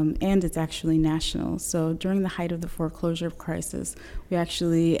regional, and it's actually national. So during the height of the foreclosure crisis, we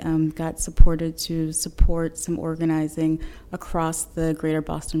actually got supported to support some organizing across the greater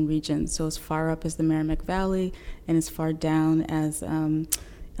Boston region. So as far up as the Merrimack Valley and as far down as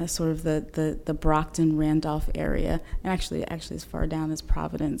sort of the Brockton Randolph area, and actually as far down as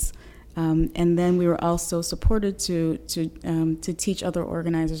Providence. And then we were also supported to teach other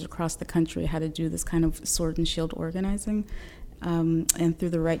organizers across the country how to do this kind of sword and shield organizing. And through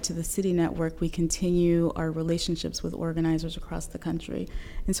the Right to the City network, we continue our relationships with organizers across the country.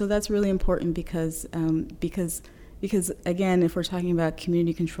 And so that's really important because again, if we're talking about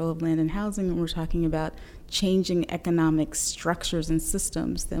community control of land and housing, and we're talking about changing economic structures and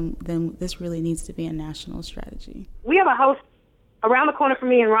systems, then this really needs to be a national strategy. We have a house around the corner from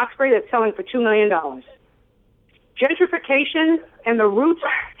me in Roxbury that's selling for $2 million. Gentrification and the roots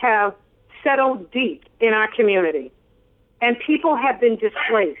have settled deep in our community, and people have been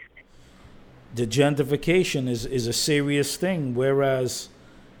displaced. The gentrification is a serious thing, whereas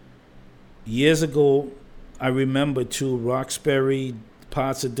years ago, I remember too, Roxbury,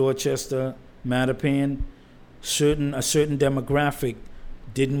 parts of Dorchester, Mattapan, a certain demographic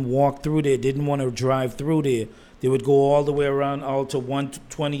didn't walk through there, didn't want to drive through there. They would go all the way around all to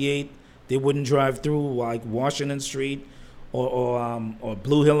 128. They wouldn't drive through like Washington Street or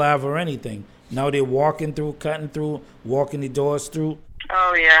Blue Hill Ave or anything. Now they're walking through, cutting through, walking the doors through.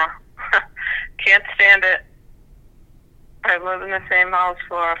 Oh, yeah. Can't stand it. I've lived in the same house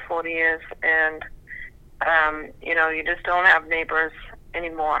for 40 years, and, you just don't have neighbors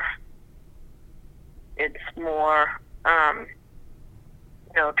anymore. It's more,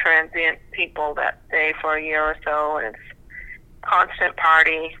 transient people that stay for a year or so, and it's constant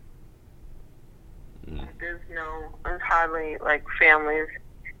party. There's hardly, families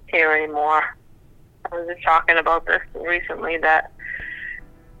here anymore. I was just talking about this recently, that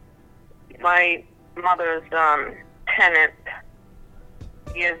my mother's tenant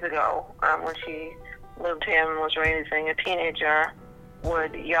years ago, when she lived here and was raising a teenager,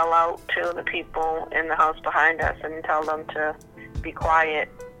 would yell out to the people in the house behind us and tell them to be quiet,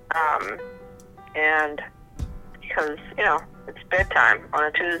 and because, it's bedtime on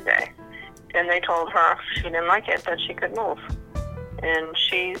a Tuesday. And they told her if she didn't like it, that she could move. And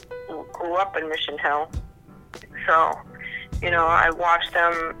she grew up in Mission Hill. So, I watched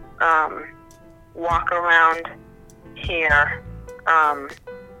them walk around here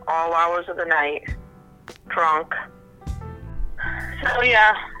all hours of the night, drunk. So,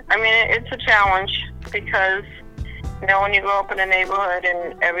 yeah, it's a challenge because, when you grow up in a neighborhood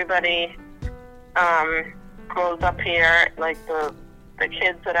and everybody grows up here, like the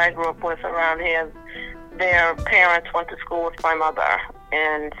kids that I grew up with around here, their parents went to school with my mother,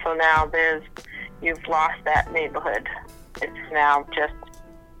 and so now you've lost that neighborhood. It's now just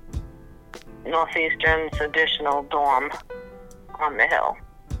Northeastern's additional dorm on the hill.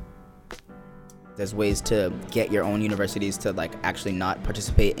 There's ways to get your own universities to actually not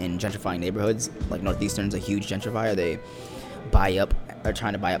participate in gentrifying neighborhoods. Like Northeastern's a huge gentrifier. They are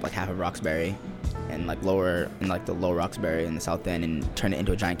trying to buy up half of Roxbury and lower in the lower Roxbury in the South End and turn it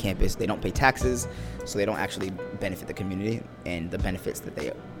into a giant campus. They don't pay taxes, so they don't actually benefit the community and the benefits that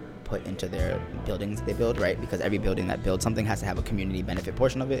they put into their buildings they build, right? Because every building that builds something has to have a community benefit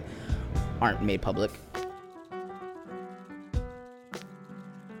portion of it, aren't made public.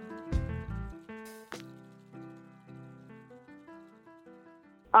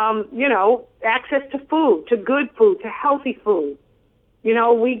 Access to food, to good food, to healthy food.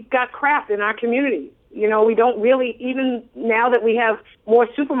 We got crap in our community. We don't really, even now that we have more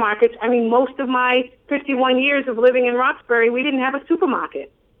supermarkets, most of my 51 years of living in Roxbury, we didn't have a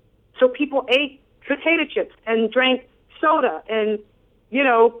supermarket. So people ate potato chips and drank soda, and,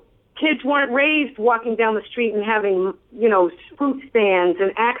 kids weren't raised walking down the street and having, fruit stands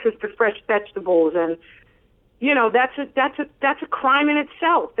and access to fresh vegetables. And, that's a crime in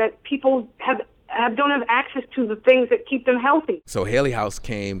itself, that people don't have access to the things that keep them healthy. So Haley House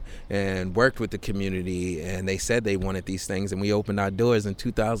came and worked with the community, and they said they wanted these things, and we opened our doors in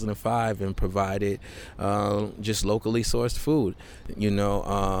 2005 and provided just locally sourced food.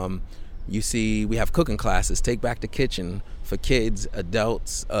 You see, we have cooking classes, Take Back the Kitchen, for kids,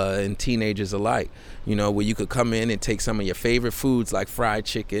 adults, and teenagers alike, where you could come in and take some of your favorite foods like fried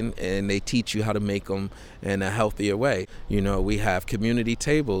chicken, and they teach you how to make them in a healthier way. We have community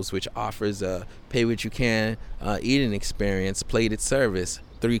tables, which offers a pay-what-you-can eating experience, plated service,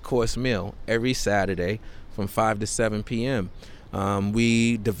 3-course meal every Saturday from 5 to 7 p.m.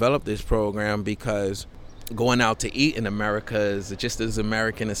 We developed this program because going out to eat in America is just as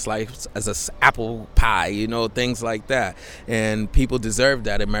American as an apple pie, you know, things like that. And people deserve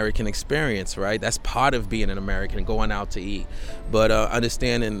that American experience, right? That's part of being an American, going out to eat. But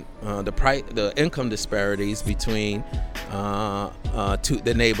understanding the income disparities between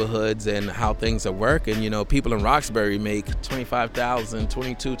the neighborhoods and how things are working. You know, people in Roxbury make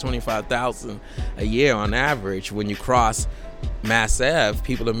 $25,000 a year on average. When you cross Mass Ave,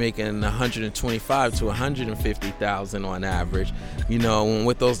 people are making $125,000 to $150,000 on average. You know, and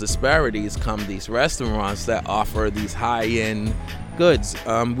with those disparities come these restaurants that offer these high-end goods.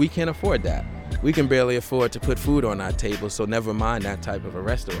 We can't afford that. We can barely afford to put food on our table, so never mind that type of a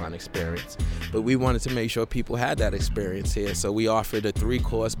restaurant experience. But we wanted to make sure people had that experience here, so we offered a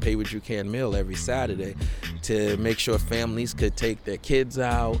 3-course pay-what-you-can meal every Saturday to make sure families could take their kids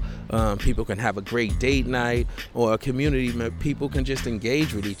out, people can have a great date night, or a community people can just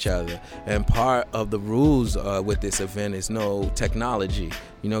engage with each other. And part of the rules with this event is no technology,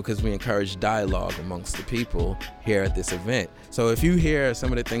 you know, because we encourage dialogue amongst the people here at this event. So if you hear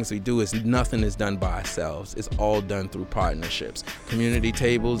some of the things we do, is nothing is done by ourselves. It's all done through partnerships. Community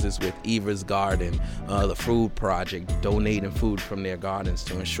tables is with Eva's Garden, the Food Project, donating food from their gardens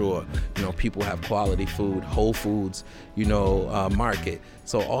to ensure, you know, people have quality food. Whole Foods, you know, market.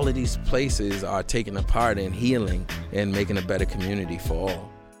 So all of these places are taking a part in healing and making a better community for all.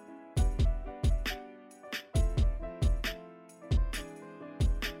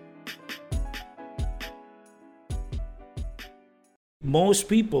 Most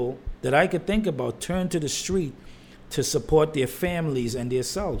people that I could think about turn to the street to support their families and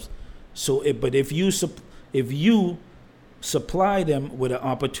themselves. But if you supply them with an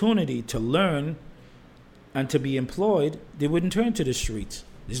opportunity to learn and to be employed, they wouldn't turn to the streets.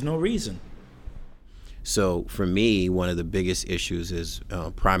 There's no reason. So for me, one of the biggest issues is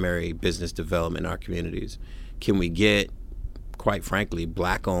primary business development in our communities. Can we get, quite frankly,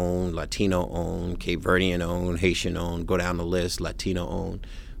 Black-owned, Latino-owned, Cape Verdean-owned, Haitian-owned, go down the list, Latino-owned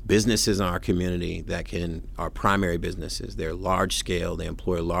businesses in our community that are primary businesses. They're large scale, they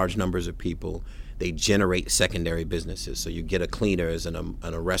employ large numbers of people, they generate secondary businesses. So you get a cleaners and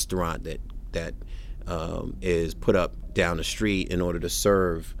a restaurant that is put up down the street in order to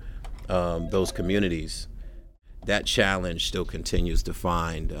serve those communities. That challenge still continues to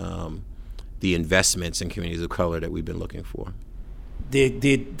find the investments in communities of color that we've been looking for.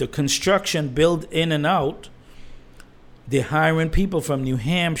 The construction build in and out, they're hiring people from New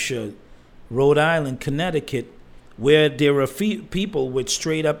Hampshire, Rhode Island, Connecticut, where there are people with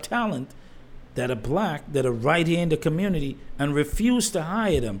straight up talent that are Black, that are right here in the community, and refuse to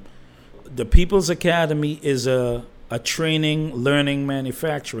hire them. The People's Academy is a training, learning,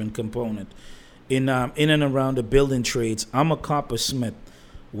 manufacturing component in and around the building trades. I'm a coppersmith,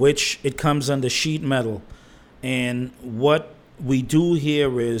 which it comes under sheet metal. And what we do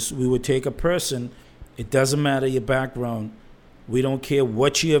here is we would take a person, it doesn't matter your background, we don't care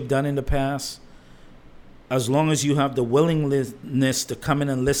what you have done in the past, as long as you have the willingness to come in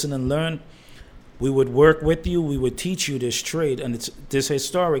and listen and learn, we would work with you, we would teach you this trade, and it's this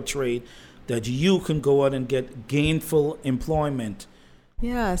historic trade that you can go out and get gainful employment.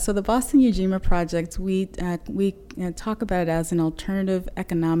 Yeah, so the Boston Ujima Project, we talk about it as an alternative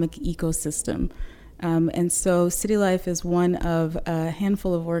economic ecosystem. And so City Life is one of a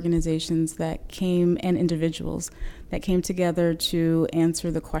handful of organizations that came, and individuals that came together to answer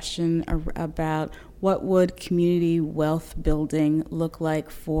the question about what would community wealth building look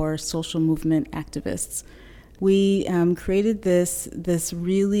like for social movement activists. We created this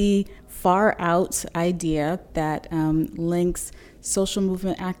really far out idea that links social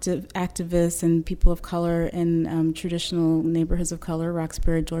movement activists and people of color in traditional neighborhoods of color,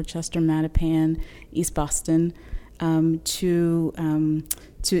 Roxbury, Dorchester, Mattapan, East Boston, to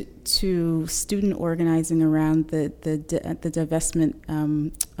student organizing around the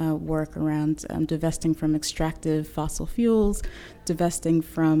divestment work around divesting from extractive fossil fuels, divesting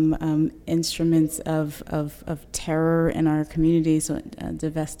from instruments of terror in our community, so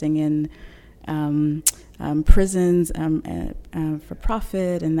divesting in prisons for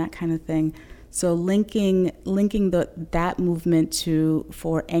profit and that kind of thing. So linking that movement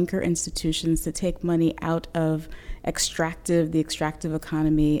for anchor institutions to take money out of the extractive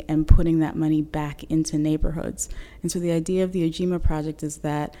economy and putting that money back into neighborhoods. And so the idea of the Ujima Project is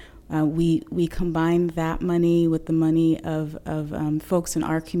that we combine that money with the money of folks in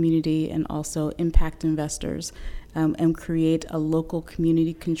our community and also impact investors, and create a local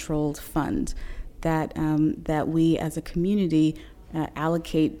community-controlled fund that we as a community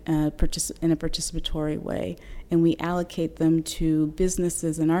allocate in a participatory way. And we allocate them to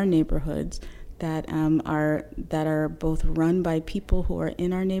businesses in our neighborhoods that are both run by people who are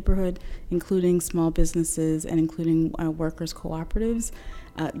in our neighborhood, including small businesses and including workers' cooperatives,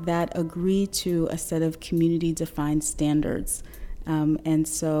 that agree to a set of community-defined standards. And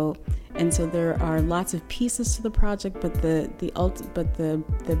so there are lots of pieces to the project, but the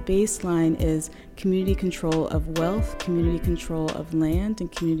baseline is community control of wealth, community control of land,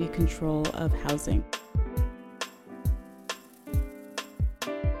 and community control of housing.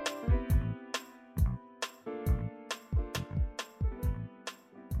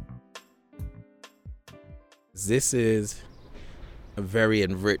 This is a very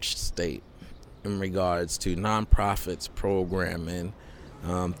enriched state in regards to nonprofits, programming,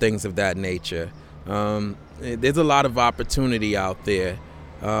 things of that nature. There's a lot of opportunity out there,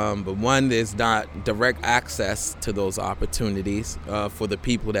 but one, there's not direct access to those opportunities for the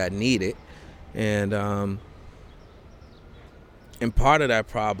people that need it. And part of that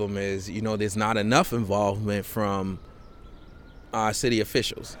problem is, there's not enough involvement from our city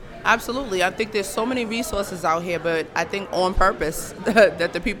officials. Absolutely. I think there's so many resources out here, but I think on purpose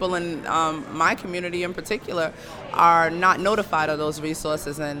that the people in my community in particular are not notified of those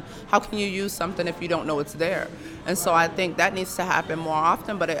resources. And how can you use something if you don't know it's there? And so I think that needs to happen more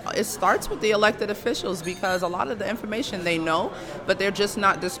often, but it starts with the elected officials, because a lot of the information they know, but they're just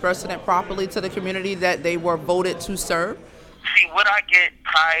not dispersing it properly to the community that they were voted to serve. See, what I get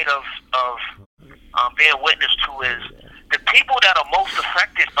tired of being witness to is the people that are most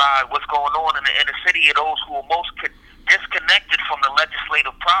affected by what's going on in the inner city are those who are most disconnected from the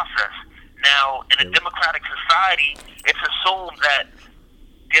legislative process. Now, in a democratic society, it's assumed that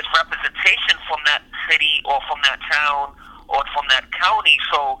there's representation from that city or from that town or from that county,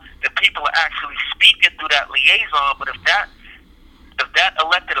 so the people are actually speaking through that liaison. But if that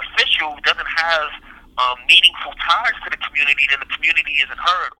elected official doesn't have meaningful ties to the community, then the community isn't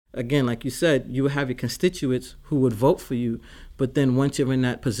heard. Again, like you said, you would have your constituents who would vote for you, but then once you're in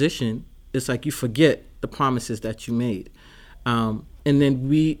that position, it's like you forget the promises that you made. And then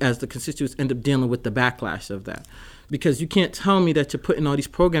we, as the constituents, end up dealing with the backlash of that. Because you can't tell me that you're putting all these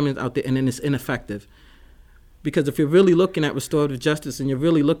programming out there and then it's ineffective. Because if you're really looking at restorative justice and you're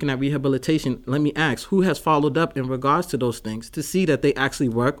really looking at rehabilitation, let me ask, who has followed up in regards to those things to see that they actually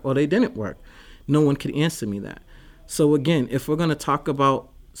work or they didn't work? No one can answer me that. So again, if we're going to talk about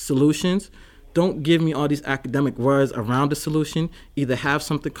solutions, don't give me all these academic words around the solution. Either have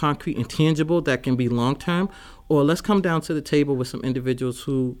something concrete and tangible that can be long-term, or let's come down to the table with some individuals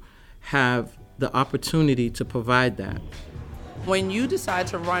who have the opportunity to provide that. When you decide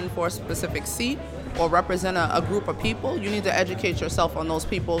to run for a specific seat or represent a group of people, you need to educate yourself on those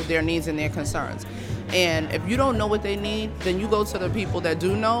people, their needs and their concerns. And if you don't know what they need, then you go to the people that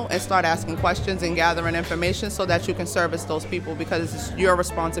do know and start asking questions and gathering information so that you can service those people, because it's your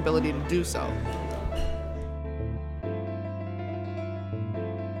responsibility to do so.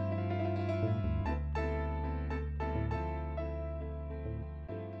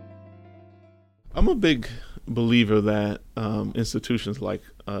 I'm a big believer that institutions like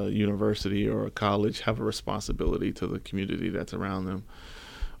a university or a college have a responsibility to the community that's around them.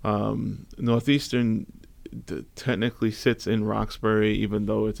 Northeastern technically sits in Roxbury, even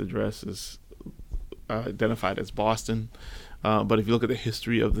though its address is identified as Boston. But if you look at the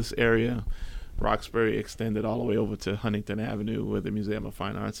history of this area, Roxbury extended all the way over to Huntington Avenue, where the Museum of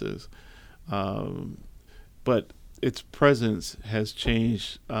Fine Arts is. But its presence has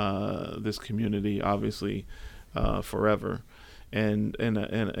changed this community, obviously, forever. And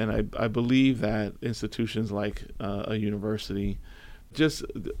I believe that institutions like a university, just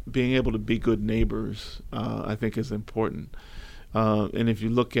being able to be good neighbors, I think is important. And if you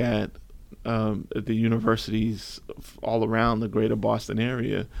look at the universities all around the greater Boston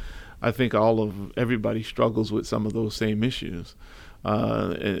area, I think everybody struggles with some of those same issues.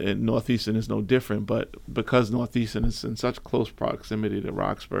 And Northeastern is no different, but because Northeastern is in such close proximity to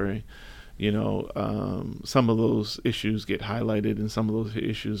Roxbury, some of those issues get highlighted and some of those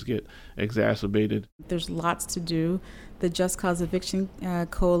issues get exacerbated. There's lots to do. The Just Cause Eviction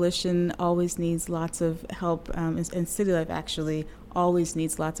Coalition always needs lots of help, and City Life actually always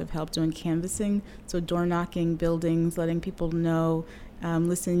needs lots of help doing canvassing, so door knocking buildings, letting people know,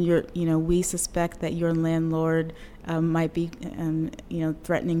 listen, we suspect that your landlord might be,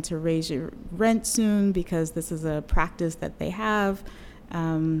 threatening to raise your rent soon because this is a practice that they have.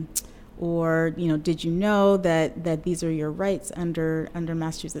 Or, did you know that these are your rights under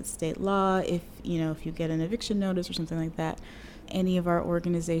Massachusetts state law if you get an eviction notice or something like that? Any of our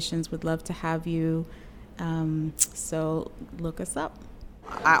organizations would love to have you, so look us up.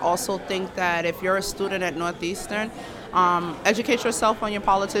 I also think that if you're a student at Northeastern, Educate yourself on your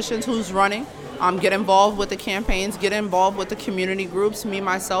politicians, who's running. Get involved with the campaigns, get involved with the community groups. Me,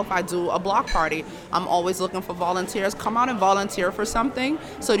 myself, I do a block party. I'm always looking for volunteers. Come out and volunteer for something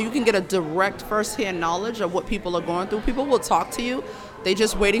so that you can get a direct first-hand knowledge of what people are going through. People will talk to you. They're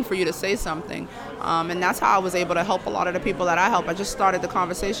just waiting for you to say something. And that's how I was able to help a lot of the people that I help. I just started the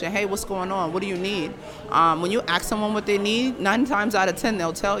conversation. Hey, what's going on? What do you need? When you ask someone what they need, 9 times out of 10,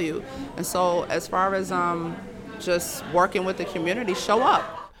 they'll tell you. And so as far as just working with the community, show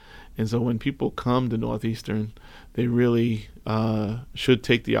up. And so when people come to Northeastern, they really should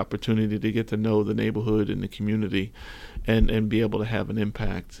take the opportunity to get to know the neighborhood and the community and be able to have an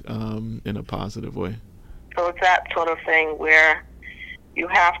impact in a positive way. So it's that sort of thing where you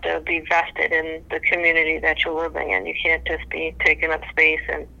have to be vested in the community that you're living in. You can't just be taking up space,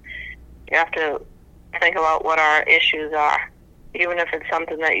 and you have to think about what our issues are, even if it's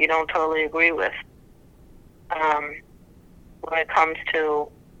something that you don't totally agree with. When it comes to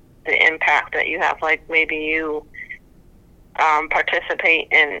the impact that you have, like maybe you participate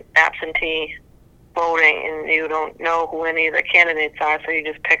in absentee voting and you don't know who any of the candidates are, so you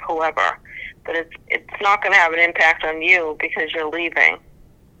just pick whoever. But it's not going to have an impact on you because you're leaving.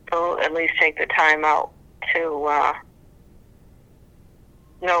 So at least take the time out to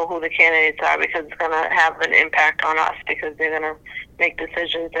know who the candidates are, because it's going to have an impact on us, because they're going to make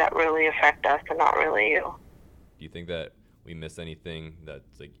decisions that really affect us and not really you. Do you think that we missed anything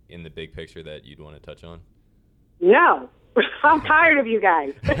that's like in the big picture that you'd want to touch on? No. I'm tired of you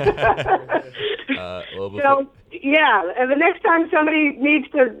guys. Yeah, and the next time somebody needs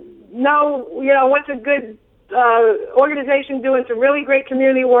to know, what's a good organization doing some really great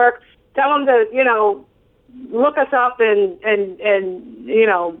community work, tell them to, look us up and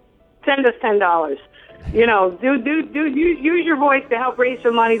send us $10. Use your voice to help raise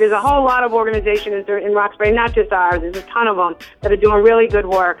some money. There's a whole lot of organizations in Roxbury, not just ours. There's a ton of them that are doing really good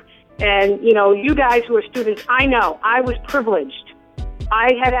work. And, you guys who are students, I know I was privileged.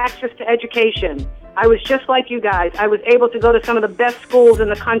 I had access to education. I was just like you guys. I was able to go to some of the best schools in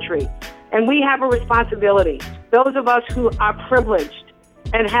the country. And we have a responsibility. Those of us who are privileged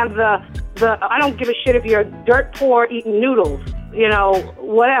and have the I don't give a shit if you're dirt poor eating noodles,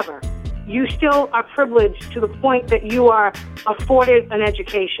 whatever. You still are privileged to the point that you are afforded an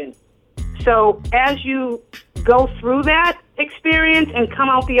education. So as you go through that experience and come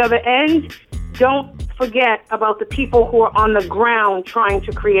out the other end, don't forget about the people who are on the ground trying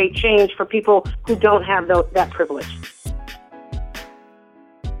to create change for people who don't have that privilege.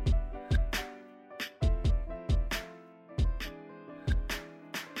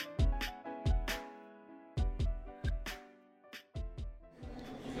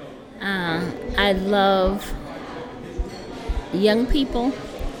 I love young people.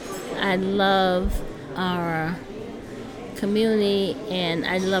 I love our community, and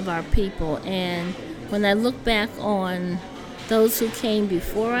I love our people. And when I look back on those who came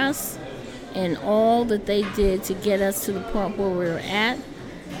before us and all that they did to get us to the point where we're at,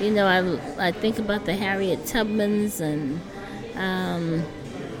 I think about the Harriet Tubmans and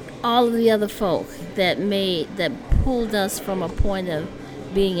all of the other folk that pulled us from a point of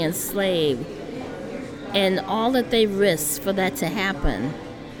being enslaved, and all that they risked for that to happen.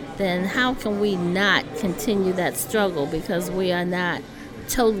 Then how can we not continue that struggle, because we are not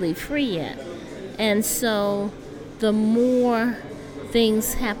totally free yet? And so the more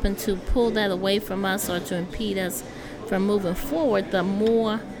things happen to pull that away from us or to impede us from moving forward, the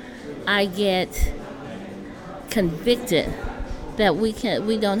more I get convicted that we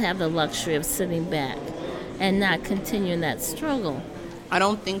don't have the luxury of sitting back and not continuing that struggle. I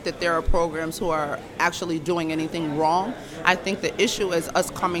don't think that there are programs who are actually doing anything wrong. I think the issue is us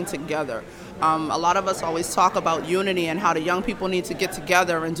coming together. A lot of us always talk about unity and how the young people need to get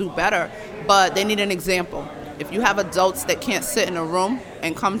together and do better, but they need an example. If you have adults that can't sit in a room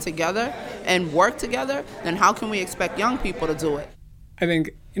and come together and work together, then how can we expect young people to do it? I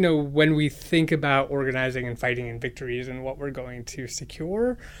think, when we think about organizing and fighting in victories and what we're going to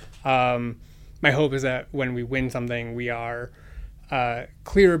secure, my hope is that when we win something, we are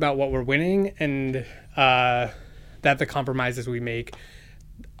clear about what we're winning, and that the compromises we make,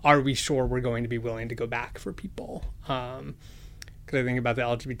 are we sure we're going to be willing to go back for people? Because I think about the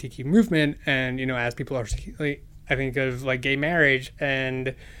LGBTQ movement, and as people are, I think of like gay marriage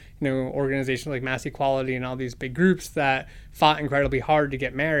and organizations like Mass Equality and all these big groups that fought incredibly hard to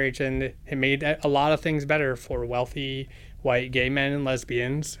get marriage, and it made a lot of things better for wealthy white gay men and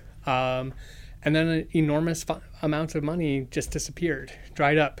lesbians. And then enormous amounts of money just disappeared,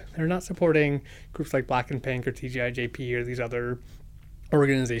 dried up. They're not supporting groups like Black and Pink or TGIJP or these other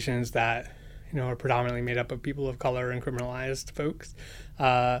organizations that, are predominantly made up of people of color and criminalized folks.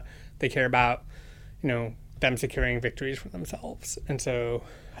 They care about, them securing victories for themselves. And so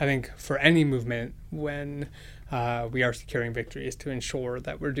I think for any movement, when we are securing victories, to ensure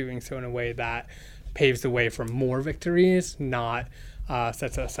that we're doing so in a way that paves the way for more victories, not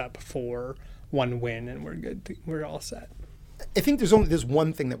sets us up for one win and we're good. We're all set. I think there's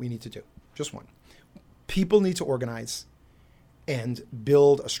one thing that we need to do, just one. People need to organize and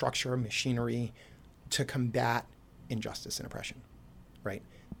build a structure, machinery to combat injustice and oppression, right?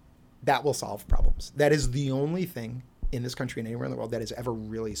 That will solve problems. That is the only thing in this country and anywhere in the world that has ever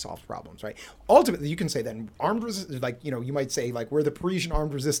really solved problems, right? Ultimately, you can say that armed resistance, you might say we're the Parisian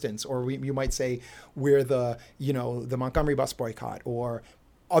armed resistance, or you might say we're the Montgomery bus boycott, or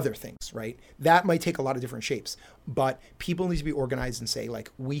other things, right? That might take a lot of different shapes, but people need to be organized and say,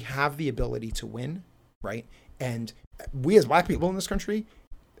 we have the ability to win, right? And we as Black people in this country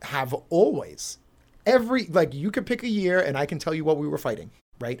have always, you could pick a year and I can tell you what we were fighting,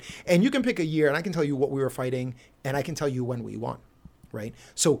 right? And you can pick a year and I can tell you what we were fighting and I can tell you when we won, right?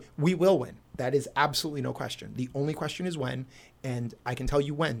 So we will win. That is absolutely no question. The only question is when, and I can tell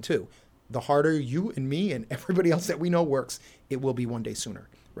you when too. The harder you and me and everybody else that we know works, it will be one day sooner,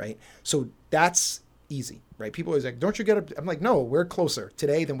 right? So that's easy, right? People are always like, don't you get it? I'm like, no, we're closer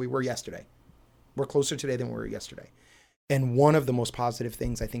today than we were yesterday. We're closer today than we were yesterday. And one of the most positive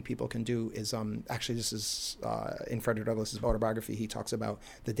things I think people can do is, actually this is in Frederick Douglass's autobiography, he talks about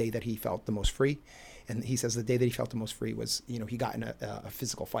the day that he felt the most free. And he says the day that he felt the most free was, he got in a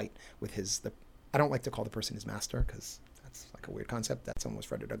physical fight with I don't like to call the person his master because that's like a weird concept. That someone was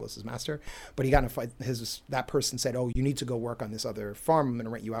Frederick Douglass's master. But he got in a fight. That person said, oh, you need to go work on this other farm. I'm going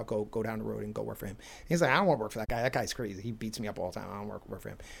to rent you out. Go down the road and go work for him. And he's like, I don't want to work for that guy. That guy's crazy. He beats me up all the time. I don't want to work for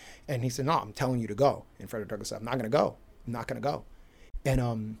him. And he said, no, I'm telling you to go. And Frederick Douglass said, I'm not going to go. I'm not going to go.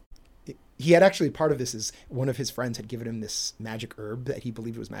 And he had actually, part of this is one of his friends had given him this magic herb that he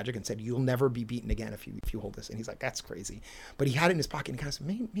believed was magic and said, you'll never be beaten again if you hold this. And he's like, that's crazy. But he had it in his pocket and kind of said,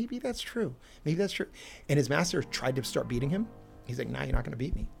 maybe that's true. Maybe that's true. And his master tried to start beating him. He's like, nah, you're not going to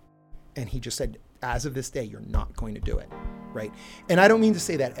beat me. And he just said, as of this day, you're not going to do it. Right. And I don't mean to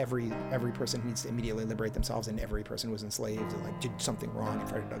say that every person needs to immediately liberate themselves and every person was enslaved and did something wrong and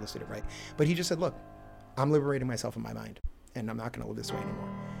Frederick Douglass did it right. But he just said, look, I'm liberating myself in my mind and I'm not going to live this way anymore.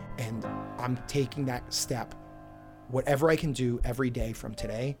 And I'm taking that step. Whatever I can do every day from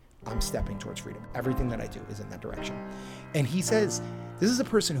today, I'm stepping towards freedom. Everything that I do is in that direction. And he says, this is a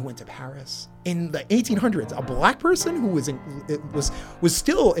person who went to Paris in the 1800s, a Black person who was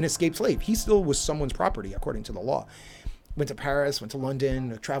still an escaped slave. He still was someone's property according to the law. Went to Paris, went to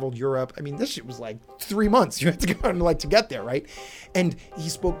London, traveled Europe. I mean, this shit was 3 months. You had to go on to get there, right? And he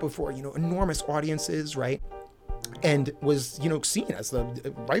spoke before, enormous audiences, right? And was, seen as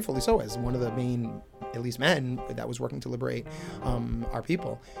rightfully so, as one of the main, at least men that was working to liberate our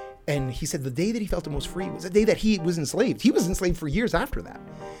people. And he said the day that he felt the most free was the day that he was enslaved. He was enslaved for years after that.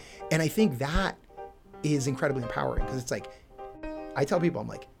 And I think that is incredibly empowering because it's I tell people,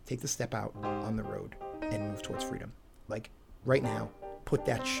 I'm take the step out on the road and move towards freedom. Right now, put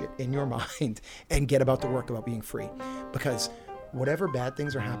that shit in your mind and get about the work about being free. Because whatever bad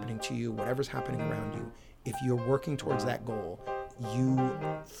things are happening to you, whatever's happening around you, if you're working towards that goal, you,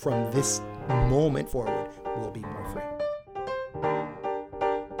 from this moment forward, will be more free.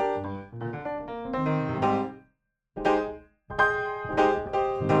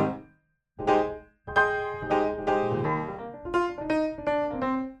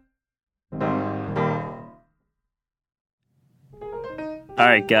 All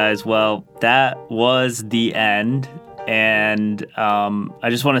right, guys. Well, that was the end. And I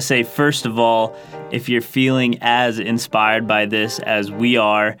just want to say, first of all, if you're feeling as inspired by this as we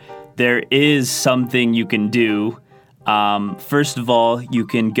are, there is something you can do. First of all, you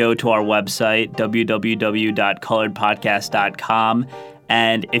can go to our website, www.coloredpodcast.com.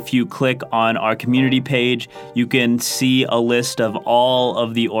 And if you click on our community page, you can see a list of all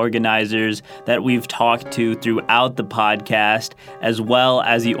of the organizers that we've talked to throughout the podcast, as well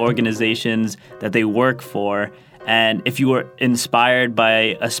as the organizations that they work for. And if you were inspired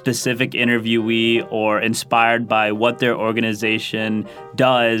by a specific interviewee or inspired by what their organization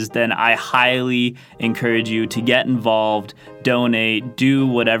does, then I highly encourage you to get involved, donate, do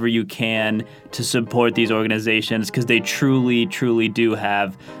whatever you can to support these organizations because they truly, truly do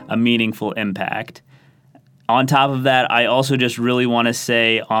have a meaningful impact. On top of that, I also just really want to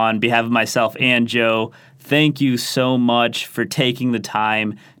say on behalf of myself and Joe, thank you so much for taking the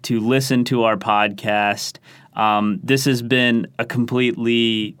time to listen to our podcast. This has been a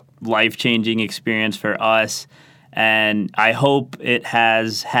completely life-changing experience for us, and I hope it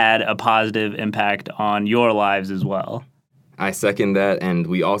has had a positive impact on your lives as well. I second that, and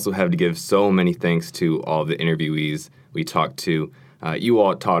we also have to give so many thanks to all the interviewees we talked to. You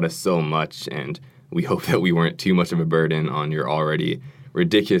all taught us so much, and we hope that we weren't too much of a burden on your already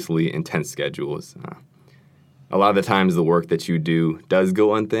ridiculously intense schedules. A lot of the times the work that you do does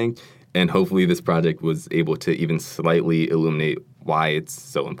go unthanked, and hopefully this project was able to even slightly illuminate why it's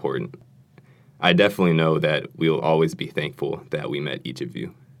so important. I definitely know that we'll always be thankful that we met each of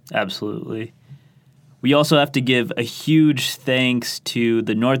you. Absolutely. We also have to give a huge thanks to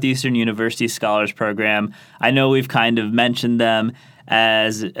the Northeastern University Scholars Program. I know we've kind of mentioned them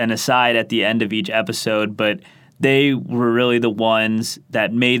as an aside at the end of each episode, but they were really the ones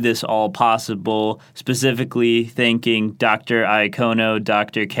that made this all possible, specifically thanking Dr. Iacono,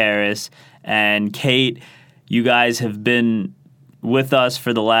 Dr. Karras, and Kate. You guys have been with us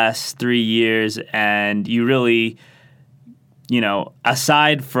for the last 3 years, and you really,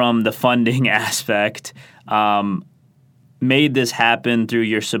 aside from the funding aspect, made this happen through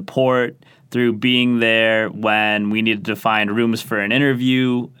your support, through being there when we needed to find rooms for an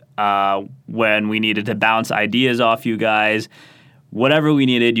interview, when we needed to bounce ideas off you guys. Whatever we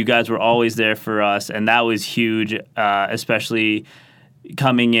needed, you guys were always there for us, and that was huge, especially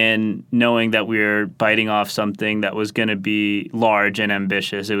coming in knowing that we were biting off something that was going to be large and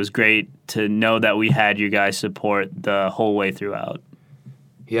ambitious. It was great to know that we had you guys' support the whole way throughout.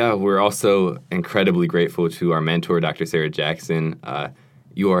 Yeah, we're also incredibly grateful to our mentor, Dr. Sarah Jackson.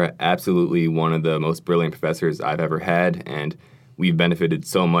 You are absolutely one of the most brilliant professors I've ever had, and we've benefited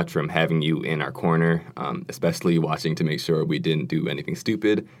so much from having you in our corner, especially watching to make sure we didn't do anything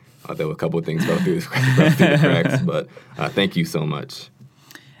stupid, although a couple of things fell through the cracks, but thank you so much.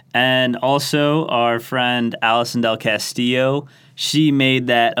 And also our friend Allison Del Castillo. She made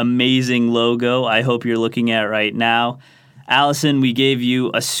that amazing logo I hope you're looking at right now. Allison, we gave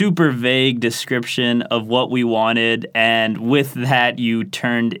you a super vague description of what we wanted, and with that, you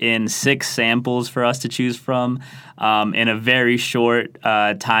turned in 6 samples for us to choose from in a very short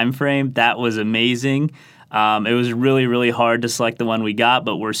time frame. That was amazing. It was really, really hard to select the one we got,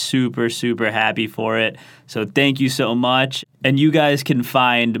 but we're super, super happy for it. So thank you so much. And you guys can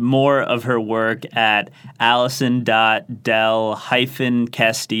find more of her work at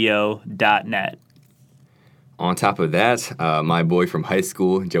allison.del-castillo.net. On top of that, my boy from high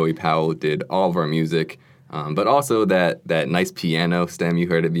school, Joey Powell, did all of our music, but also that nice piano stem you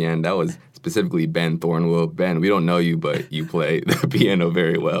heard at the end, that was specifically Ben Thornwell. Ben, we don't know you, but you play the piano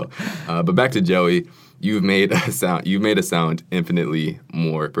very well. But back to Joey, you've made a sound infinitely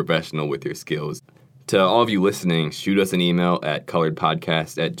more professional with your skills. To all of you listening, shoot us an email at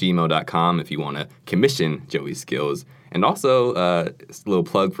coloredpodcast@gmail.com if you want to commission Joey's skills. And also, a little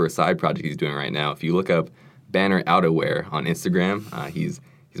plug for a side project he's doing right now. If you look up Banner Outerwear on Instagram, he's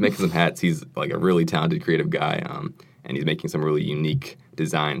making some hats. He's like a really talented creative guy, and he's making some really unique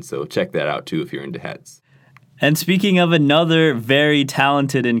designs. So check that out too if you're into hats. And speaking of another very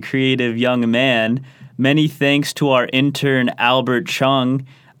talented and creative young man, many thanks to our intern Albert Chung.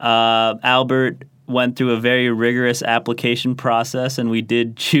 Albert went through a very rigorous application process, and we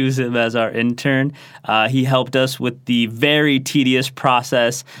did choose him as our intern. He helped us with the very tedious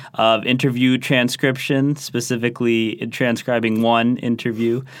process of interview transcription, specifically transcribing one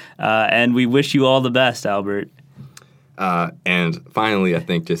interview. And we wish you all the best, Albert. And finally, I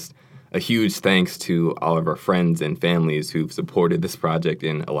think just a huge thanks to all of our friends and families who've supported this project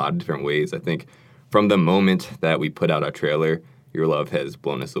in a lot of different ways. I think from the moment that we put out our trailer, your love has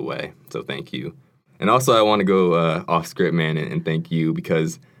blown us away. So thank you. And also, I want to go off script, man, and thank you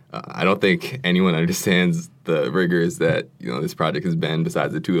because I don't think anyone understands the rigors that this project has been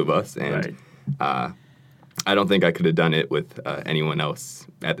besides the two of us. And I don't think I could have done it with anyone else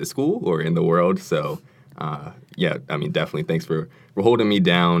at the school or in the world. So, definitely thanks for holding me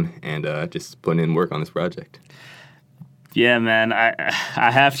down and just putting in work on this project. Yeah, man,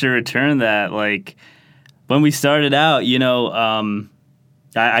 I have to return that. Like, when we started out,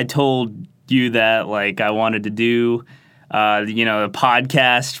 I told you that I wanted to do a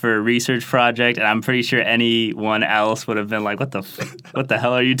podcast for a research project, and I'm pretty sure anyone else would have been like, what the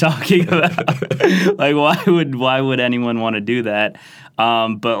hell are you talking about? Like, why would anyone want to do that?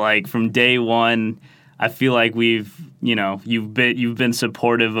 But from day one, I feel like you've been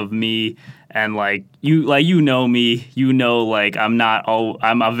supportive of me, and you know me,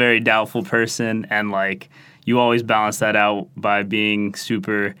 I'm a very doubtful person, and you always balance that out by being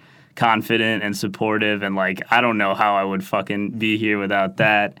super confident and supportive, and I don't know how I would fucking be here without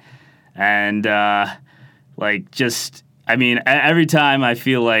that. And every time I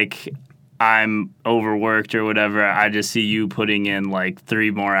feel like I'm overworked or whatever, I just see you putting in like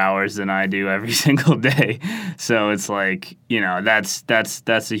 3 more hours than I do every single day. So it's like, you know, that's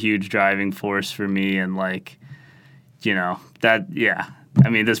a huge driving force for me. And like, you know, that, yeah. I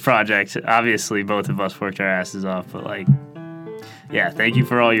mean, this project, obviously both of us worked our asses off, but like, yeah, thank you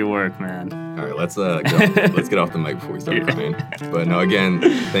for all your work, man. All right, let's get off the mic before we start crying. But no, again,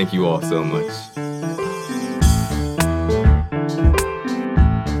 thank you all so much.